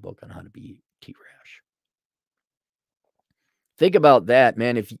to write a book on how to be T-Rash. Think about that,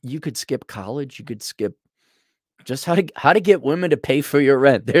 man. If you could skip college, you could skip just how to get women to pay for your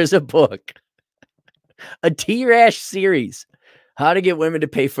rent. There's a book. A T-Rash series. How to get women to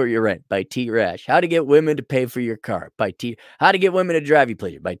pay for your rent by T-Rash. How to get women to pay for your car by T. How to get women to drive you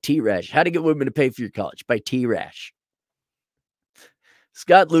pleasure by T-Rash. How to get women to pay for your college by T-Rash.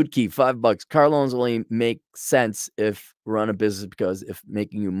 Scott Lutke, $5. Car loans only make sense if run a business because if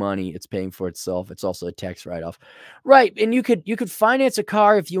making you money, it's paying for itself. It's also a tax write-off. Right. And you could finance a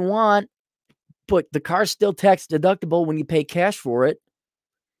car if you want, but the car's still tax deductible when you pay cash for it.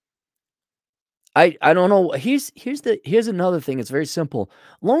 I don't know. Here's another thing. It's very simple.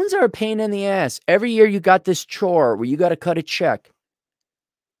 Loans are a pain in the ass. Every year you got this chore where you got to cut a check.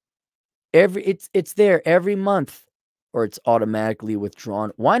 It's there every month, or it's automatically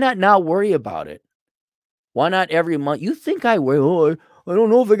withdrawn. Why not now worry about it? Why not every month? You think I will? Oh, I don't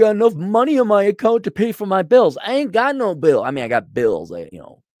know if I got enough money in my account to pay for my bills. I ain't got no bill. I mean, I got bills. What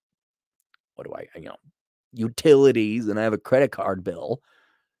do I? Utilities, and I have a credit card bill.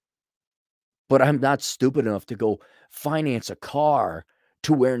 But I'm not stupid enough to go finance a car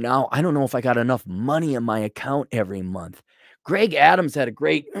to where now I don't know if I got enough money in my account every month. Greg Adams had a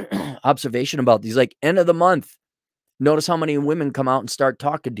great observation about these, like end of the month. Notice how many women come out and start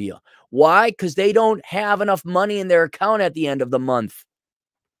talking to you. Why? Because they don't have enough money in their account at the end of the month.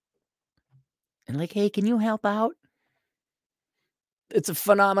 And like, hey, can you help out? It's a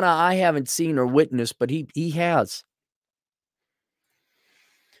phenomena I haven't seen or witnessed, but he has.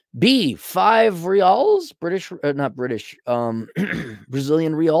 B, 5 reals, not British,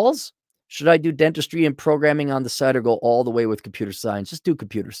 Brazilian reals. Should I do dentistry and programming on the side or go all the way with computer science? Just do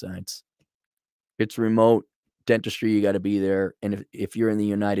computer science. It's remote dentistry. You got to be there. And if you're in the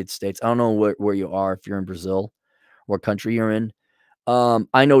United States, I don't know where you are. If you're in Brazil, what country you're in.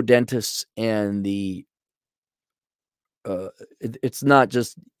 I know dentists and it's not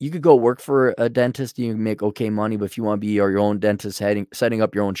just you could go work for a dentist and you can make okay money, but if you want to be your own dentist, setting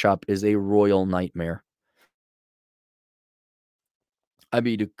up your own shop is a royal nightmare. I'd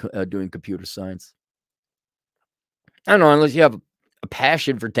be doing computer science. I don't know, unless you have a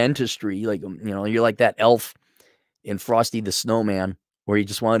passion for dentistry, like you're like that elf in Frosty the Snowman, where you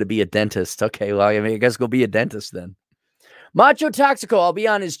just wanted to be a dentist. Okay, well, I guess go be a dentist then. Macho Toxico, I'll be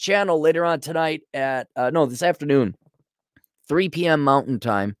on his channel later on tonight at this afternoon. 3 p.m. Mountain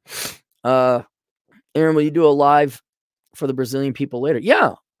Time. Aaron, will you do a live for the Brazilian people later?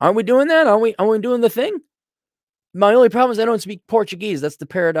 Yeah. Aren't we doing that? Aren't we doing the thing? My only problem is I don't speak Portuguese. That's the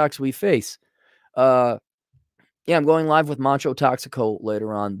paradox we face. Yeah, I'm going live with Macho Toxico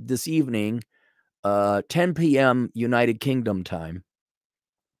later on this evening, 10 p.m. United Kingdom time.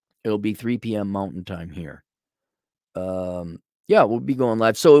 It'll be 3 p.m. Mountain Time here. Yeah, we'll be going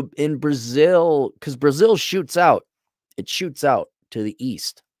live. So in Brazil, because Brazil shoots out. It shoots out to the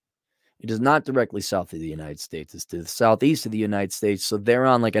east. It is not directly south of the United States. It's to the southeast of the United States. So they're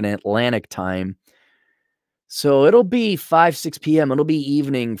on like an Atlantic time. So it'll be 5, 6 p.m. It'll be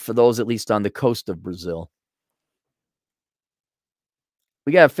evening for those at least on the coast of Brazil.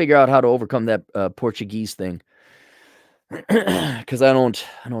 We got to figure out how to overcome that Portuguese thing. Because I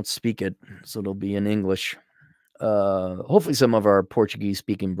don't speak it. So it'll be in English. Hopefully some of our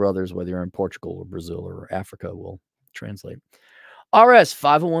Portuguese-speaking brothers, whether you're in Portugal or Brazil or Africa, will translate. RS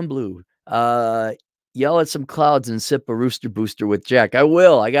 501 Blue. Yell at some clouds and sip a Rooster Booster with Jack. I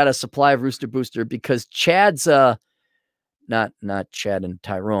will. I got a supply of Rooster Booster because Chad's not Chad and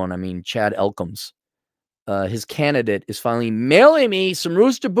Tyrone. I mean Chad Elkins. His candidate is finally mailing me some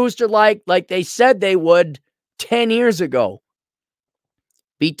Rooster Booster like they said they would 10 years ago.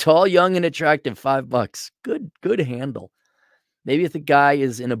 Be tall, young, and attractive. $5. Good handle. Maybe if the guy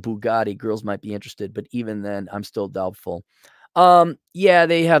is in a Bugatti, girls might be interested, but even then, I'm still doubtful. Yeah,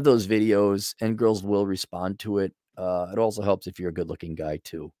 they have those videos, and girls will respond to it. It also helps if you're a good-looking guy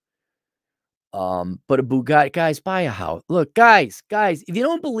too. But a Bugatti, guys, buy a house. Look, guys, if you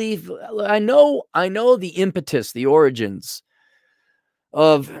don't believe, I know the impetus, the origins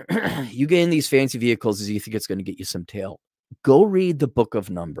of you getting these fancy vehicles is you think it's going to get you some tail. Go read the Book of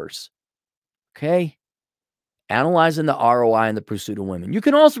Numbers. Okay? Analyzing the ROI in the pursuit of women. You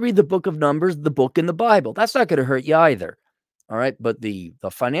can also read the Book of Numbers, the book in the Bible. That's not going to hurt you either. All right? But the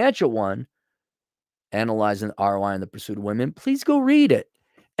financial one, analyzing the ROI in the pursuit of women, please go read it.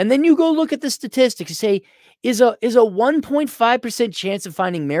 And then you go look at the statistics. You say, is a 1.5% chance of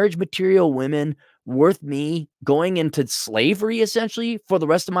finding marriage material women worth me going into slavery, essentially, for the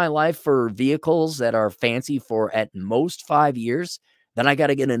rest of my life for vehicles that are fancy for at most 5 years? Then I got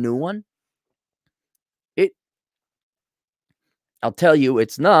to get a new one? I'll tell you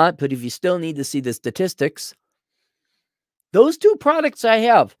it's not, but if you still need to see the statistics, those two products I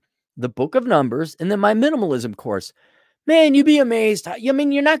have, the Book of Numbers and then my minimalism course, man, you'd be amazed. I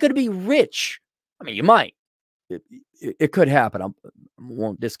mean, you're not going to be rich. I mean, you might. It could happen. I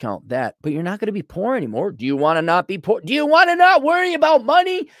won't discount that, but you're not going to be poor anymore. Do you want to not be poor? Do you want to not worry about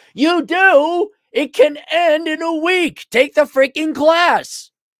money? You do. It can end in a week. Take the freaking class.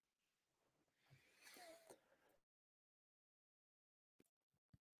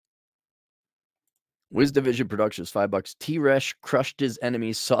 WizDivision Productions, $5. T-Resh crushed his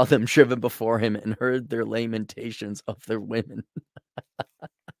enemies, saw them driven before him, and heard their lamentations of their women.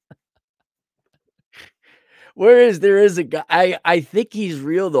 Whereas there is a guy, I think he's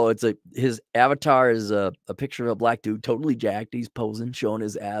real though. It's his avatar is a picture of a black dude, totally jacked. He's posing, showing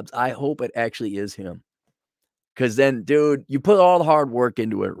his abs. I hope it actually is him. Because then, dude, you put all the hard work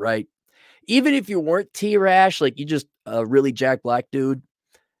into it, right? Even if you weren't T-Rash, like you just a really jacked black dude,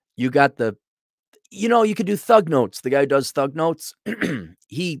 you got the, you could do Thug Notes. The guy who does Thug Notes, I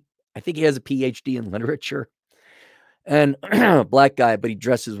think he has a PhD in literature. And black guy, but he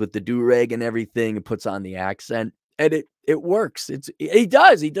dresses with the do-rag and everything and puts on the accent. And it works. He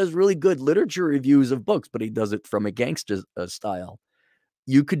does really good literature reviews of books, but he does it from a gangster style.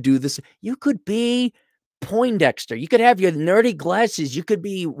 You could do this. You could be Poindexter. You could have your nerdy glasses. You could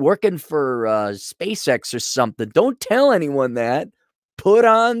be working for SpaceX or something. Don't tell anyone that. Put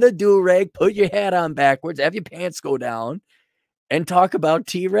on the do-rag, put your hat on backwards, have your pants go down, and talk about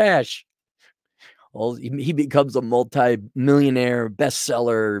T-Rash. Well, he becomes a multi-millionaire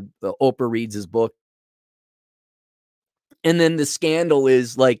bestseller. Oprah reads his book. And then the scandal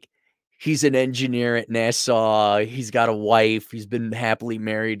is like, he's an engineer at NASA. He's got a wife. He's been happily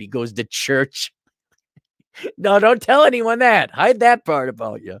married. He goes to church. No, don't tell anyone that. Hide that part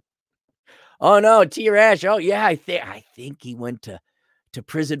about you. Oh, no, T-Rash. Oh, yeah, I think he went to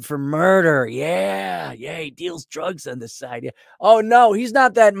prison for murder. Yeah, he deals drugs on the side. Yeah. Oh, no, he's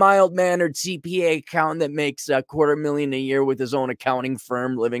not that mild-mannered CPA accountant that makes $250,000 a year with his own accounting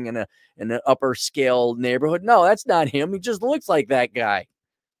firm living in an upper-scale neighborhood. No, that's not him. He just looks like that guy.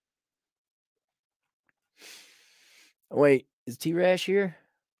 Wait, is T-Rash here?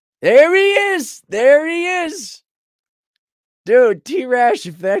 There he is. There he is. Dude, T-Rash,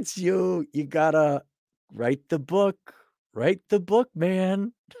 if that's you, you gotta write the book. Write the book,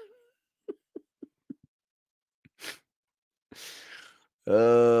 man.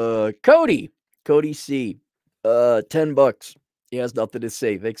 Cody C. $10. He has nothing to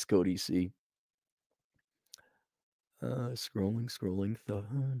say. Thanks, Cody C. Scrolling.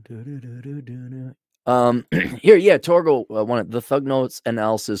 Here, yeah, Torgo wanted the Thug Notes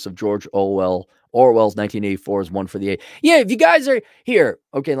analysis of George Orwell's 1984 is one for the A. Yeah, if you guys are here,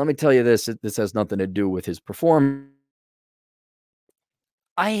 okay, let me tell you this. This has nothing to do with his performance.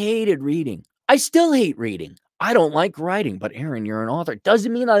 I hated reading. I still hate reading. I don't like writing, but Aaron, you're an author.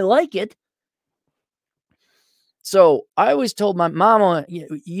 Doesn't mean I like it. So I always told my mama,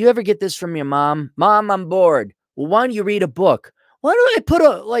 you ever get this from your mom? Mom, I'm bored. Well, why don't you read a book? Why don't I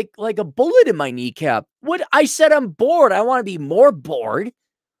put a bullet in my kneecap? What I said, I'm bored. I want to be more bored.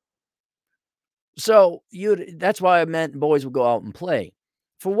 So that's why I meant boys would go out and play.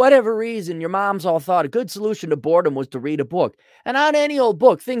 For whatever reason, your moms all thought a good solution to boredom was to read a book. And not any old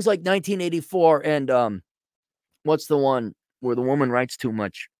book, things like 1984 and what's the one where the woman writes too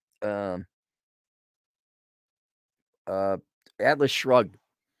much? Um Atlas Shrugged.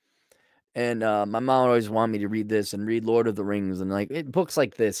 And my mom always wanted me to read this and read Lord of the Rings and books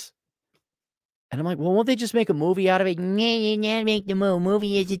like this. And I'm like, well, won't they just make a movie out of it? Nah, make the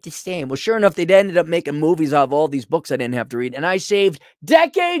movie isn't the same. Well, sure enough, they ended up making movies out of all these books I didn't have to read. And I saved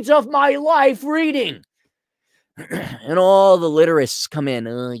decades of my life reading. And all the literists come in.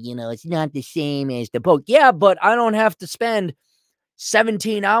 Oh, it's not the same as the book. Yeah, but I don't have to spend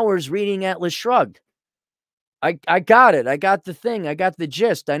 17 hours reading Atlas Shrugged. I got it. I got the thing. I got the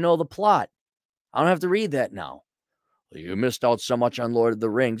gist. I know the plot. I don't have to read that now. You missed out so much on Lord of the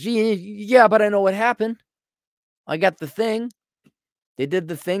Rings. Yeah, but I know what happened. I got the thing. They did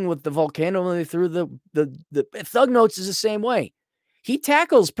the thing with the volcano and they threw the Thug Notes is the same way. He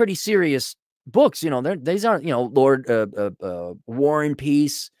tackles pretty serious books. These aren't, Lord War and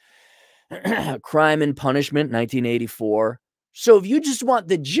Peace, Crime and Punishment, 1984. So if you just want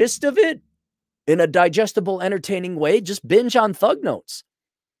the gist of it in a digestible, entertaining way, just binge on Thug Notes.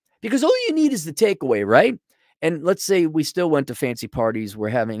 Because all you need is the takeaway, right? And let's say we still went to fancy parties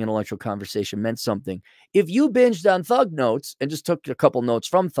where having intellectual conversation meant something. If you binged on Thug Notes and just took a couple notes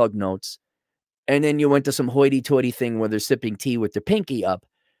from Thug Notes, and then you went to some hoity-toity thing where they're sipping tea with their pinky up,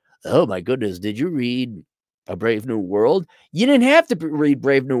 oh my goodness, did you read A Brave New World? You didn't have to read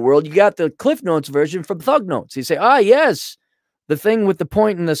Brave New World. You got the Cliff Notes version from Thug Notes. You say, yes, the thing with the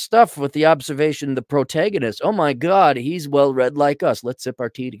point and the stuff with the observation, the protagonist. Oh my God, he's well read like us. Let's sip our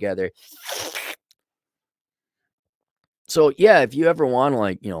tea together. So, yeah, if you ever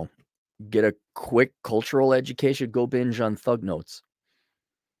want to, get a quick cultural education, go binge on Thug Notes.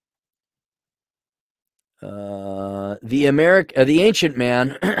 The Ancient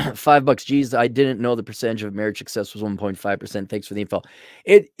Man, $5. Geez, I didn't know the percentage of marriage success was 1.5%. Thanks for the info.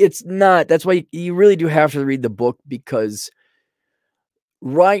 It's not. That's why you really do have to read the book, because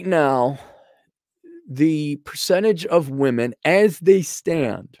right now, the percentage of women as they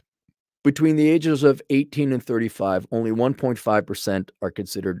stand between the ages of 18 and 35, only 1.5% are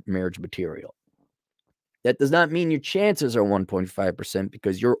considered marriage material. That does not mean your chances are 1.5%,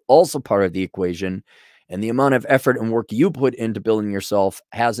 because you're also part of the equation, and the amount of effort and work you put into building yourself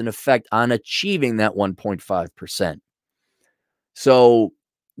has an effect on achieving that 1.5%. So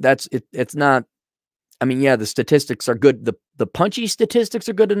that's it. It's not, yeah, the statistics are good. The punchy statistics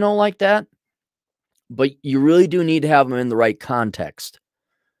are good to know like that, but you really do need to have them in the right context.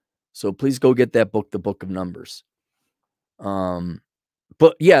 So please go get that book, The Book of Numbers.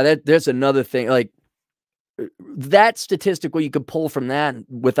 But yeah, there's another thing, like that statistic what you could pull from that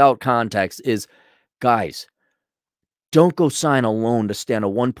without context is, guys, don't go sign a loan to stand a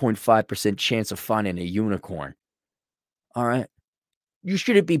 1.5% chance of finding a unicorn. All right. You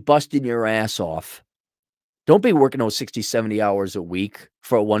shouldn't be busting your ass off. Don't be working those 60, 70 hours a week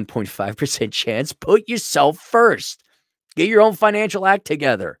for a 1.5% chance. Put yourself first. Get your own financial act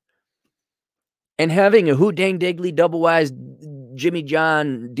together. And having a hoot dang diggly double-wise Jimmy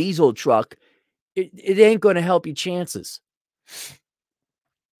John diesel truck, it ain't going to help your chances.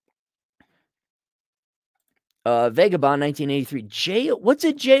 Vagabond 1983. What's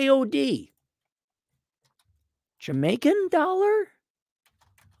a JOD? Jamaican dollar?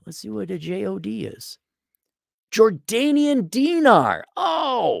 Let's see what a JOD is. Jordanian dinar.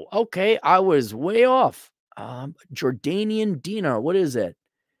 Oh, okay. I was way off. Jordanian dinar. What is it?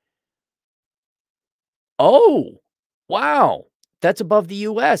 Oh, wow. That's above the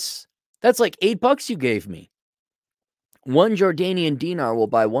US. That's like $8 you gave me. One Jordanian dinar will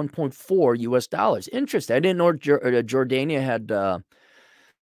buy 1.4 US dollars. Interesting. I didn't know Jordania had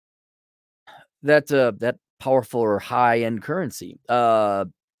that powerful or high-end currency.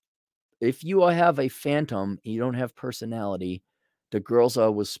 If you have a phantom, you don't have personality, the girls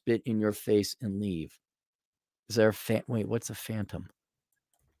will spit in your face and leave. Is there wait, what's a phantom?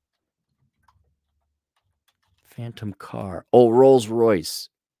 Phantom car. Oh, Rolls Royce.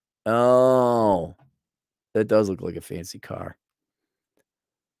 Oh, that does look like a fancy car.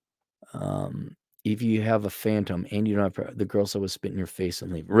 If you have a phantom and you don't have, the girls will spit in your face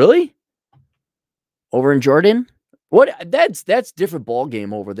and leave. Really? Over in Jordan? What? That's different ball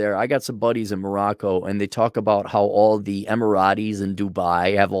game over there. I got some buddies in Morocco, and they talk about how all the Emiratis in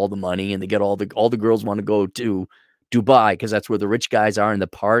Dubai have all the money, and they get all the girls want to go to Dubai because that's where the rich guys are and the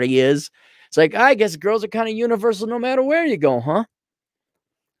party is. It's like, I guess girls are kind of universal no matter where you go, huh?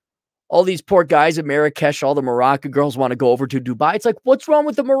 All these poor guys in Marrakesh, all the Moroccan girls want to go over to Dubai. It's like, what's wrong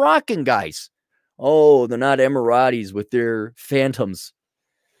with the Moroccan guys? Oh, they're not Emiratis with their phantoms.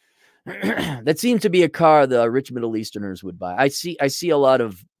 That seems to be a car the rich Middle Easterners would buy. I see a lot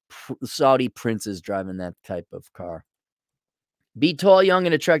of Saudi princes driving that type of car. Be tall, young,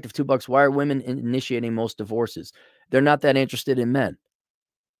 and attractive. $2. Why are women initiating most divorces? They're not that interested in men.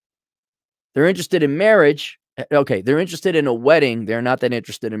 They're interested in marriage. Okay, they're interested in a wedding. They're not that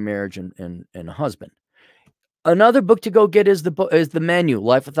interested in marriage and a husband. Another book to go get is the Menu,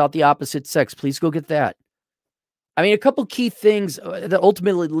 Life Without the Opposite Sex. Please go get that. I mean, a couple key things that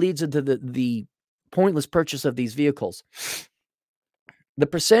ultimately leads into the pointless purchase of these vehicles. The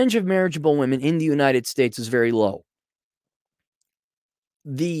percentage of marriageable women in the United States is very low.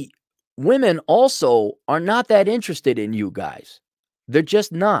 The women also are not that interested in you guys. They're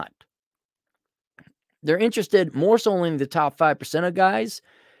just not. They're interested more so in the top 5% of guys.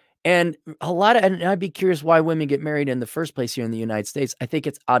 And and I'd be curious why women get married in the first place here in the United States. I think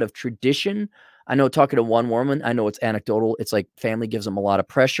it's out of tradition. I know, talking to one woman, I know it's anecdotal. It's like family gives them a lot of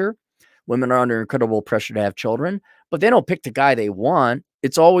pressure. Women are under incredible pressure to have children, but they don't pick the guy they want.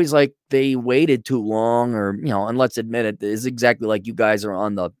 It's always like they waited too long, or, and let's admit it, is exactly like you guys are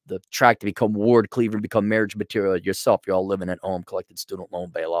on the track to become Ward Cleaver, become marriage material yourself. You're all living at home, collecting student loan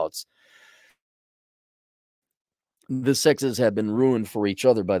bailouts. The sexes have been ruined for each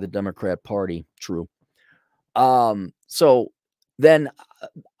other by the Democrat Party. True. So then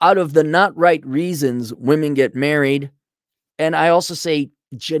out of the not right reasons, women get married. And I also say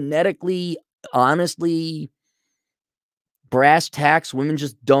genetically, honestly, brass tacks, women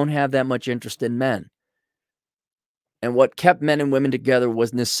just don't have that much interest in men. And what kept men and women together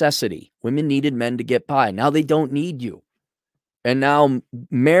was necessity. Women needed men to get by. Now they don't need you. And now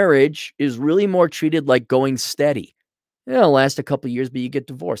marriage is really more treated like going steady. It'll last a couple of years, but you get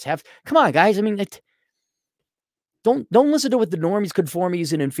divorced. Come on, guys. I mean, don't listen to what the normies,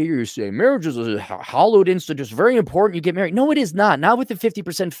 conformities, and inferiors say. Marriage is a hollowed instant. It's very important you get married. No, it is not. Not with the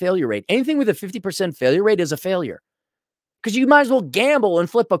 50% failure rate. Anything with a 50% failure rate is a failure. Because you might as well gamble and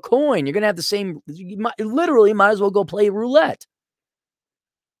flip a coin. You're going to have the same, literally might as well go play roulette.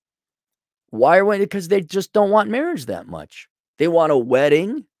 Why are we? Because they just don't want marriage that much. They want a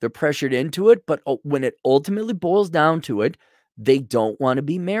wedding. They're pressured into it. But when it ultimately boils down to it, they don't want to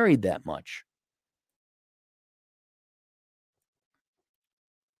be married that much.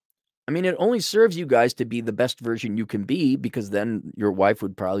 I mean, it only serves you guys to be the best version you can be, because then your wife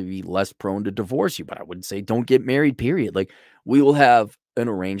would probably be less prone to divorce you. But I wouldn't say don't get married, period. Like, we will have an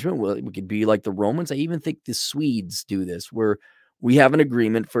arrangement. We could be like the Romans. I even think the Swedes do this, where we have an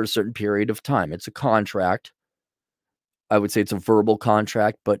agreement for a certain period of time. It's a contract. I would say it's a verbal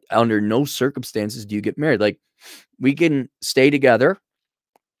contract, but under no circumstances do you get married. Like, we can stay together.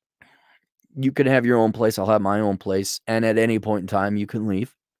 You can have your own place. I'll have my own place. And at any point in time, you can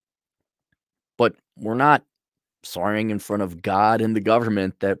leave. But we're not swearing in front of God and the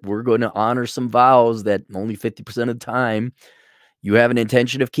government that we're going to honor some vows that only 50% of the time you have an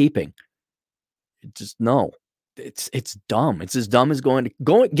intention of keeping. No. It's dumb. It's as dumb as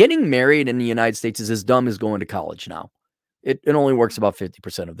getting married in the United States is as dumb as going to college now. It only works about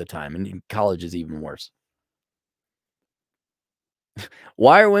 50% of the time, and college is even worse.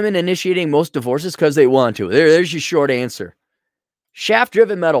 Why are women initiating most divorces? Because they want to. There's your short answer. Shaft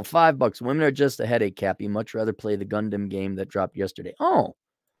Driven Metal, $5. Women are just a headache, Cappy. Much rather play the Gundam game that dropped yesterday. Oh.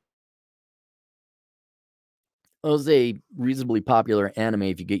 It was a reasonably popular anime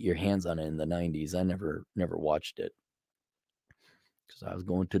if you get your hands on it in the 90s. I never watched it, because I was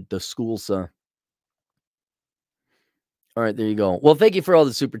going to the school, so. All right, there you go. Well, thank you for all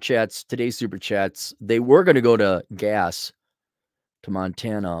the super chats. Today's super chats, they were going to go to gas to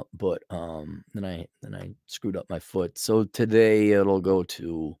Montana, but then I screwed up my foot. So today it'll go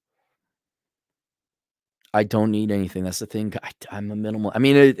to, I don't need anything. That's the thing. I'm a minimal. I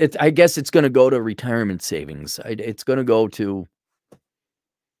mean, I guess it's going to go to retirement savings. It's going to go to,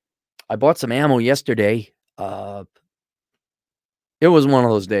 I bought some ammo yesterday. It was one of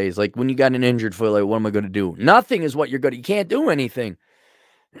those days, like when you got an injured foot, like, what am I going to do? Nothing is what you can't do anything.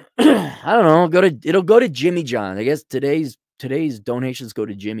 I don't know. It'll go to Jimmy John. I guess today's donations go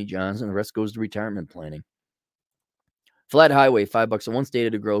to Jimmy John's, and the rest goes to retirement planning. Flat Highway, $5. I once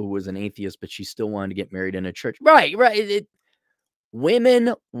dated a girl who was an atheist, but she still wanted to get married in a church. Right.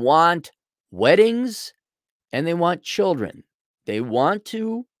 Women want weddings and they want children. They want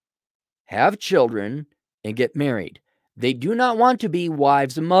to have children and get married. They do not want to be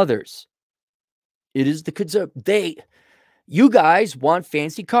wives and mothers. It is the concern. You guys want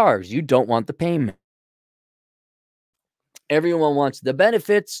fancy cars. You don't want the payment. Everyone wants the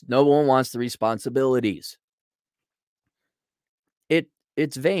benefits. No one wants the responsibilities.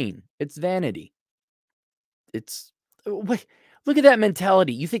 It's vain. It's vanity. Look at that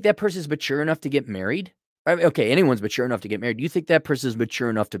mentality. You think that person's mature enough to get married? I mean, okay, anyone's mature enough to get married. Do you think that person's mature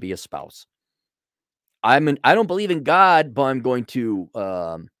enough to be a spouse? I don't believe in God, but I'm going to,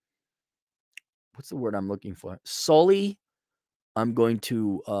 what's the word I'm looking for? Sully. I'm going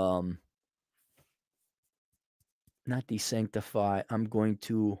to, not desanctify. I'm going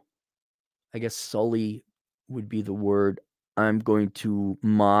to, I guess sully would be the word. I'm going to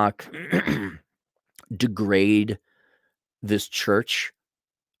mock, degrade this church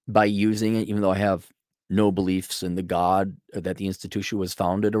by using it, even though I have no beliefs in the God that the institution was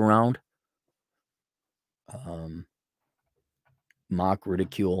founded around. Mock,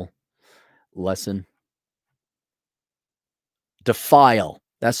 ridicule, lesson. Defile.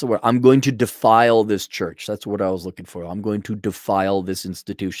 That's the word. I'm going to defile this church. That's what I was looking for. I'm going to defile this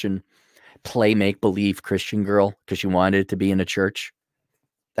institution. Play make-believe Christian girl because you wanted it to be in a church.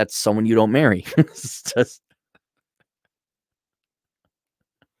 That's someone you don't marry. It's just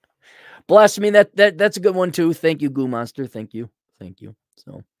bless me. That's a good one too. Thank you, Goo Monster. Thank you. Thank you.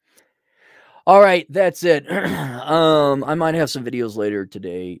 So, all right, that's it. I might have some videos later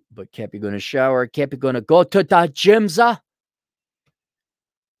today, but Cappy gonna shower. Cappy gonna go to the gymza.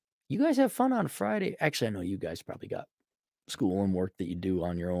 You guys have fun on Friday. Actually, I know you guys probably got school and work that you do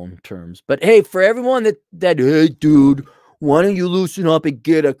on your own terms. But hey, for everyone that hey, dude, why don't you loosen up and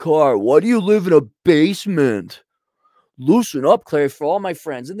get a car? Why do you live in a basement? Loosen up, Claire, for all my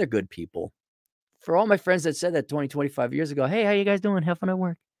friends, and they're good people. For all my friends that said that 20, 25 years ago, hey, how you guys doing? Have fun at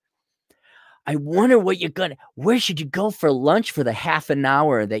work. I wonder where should you go for lunch for the half an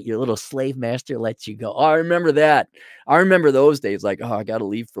hour that your little slave master lets you go? Oh, I remember that. I remember those days like, oh, I got to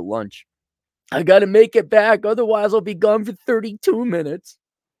leave for lunch. I got to make it back. Otherwise, I'll be gone for 32 minutes.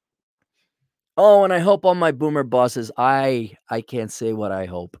 Oh, and I hope all my boomer bosses, I can't say what I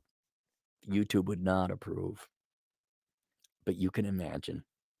hope. YouTube would not approve. But you can imagine.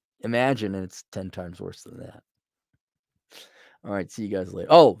 Imagine, and it's 10 times worse than that. All right, see you guys later.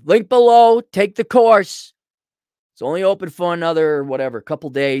 Oh, link below. Take the course. It's only open for another, whatever,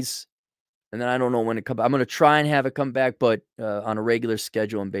 couple days. And then I don't know when it comes. I'm going to try and have it come back, but on a regular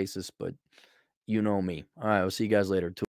schedule and basis. But you know me. All right, we'll see you guys later.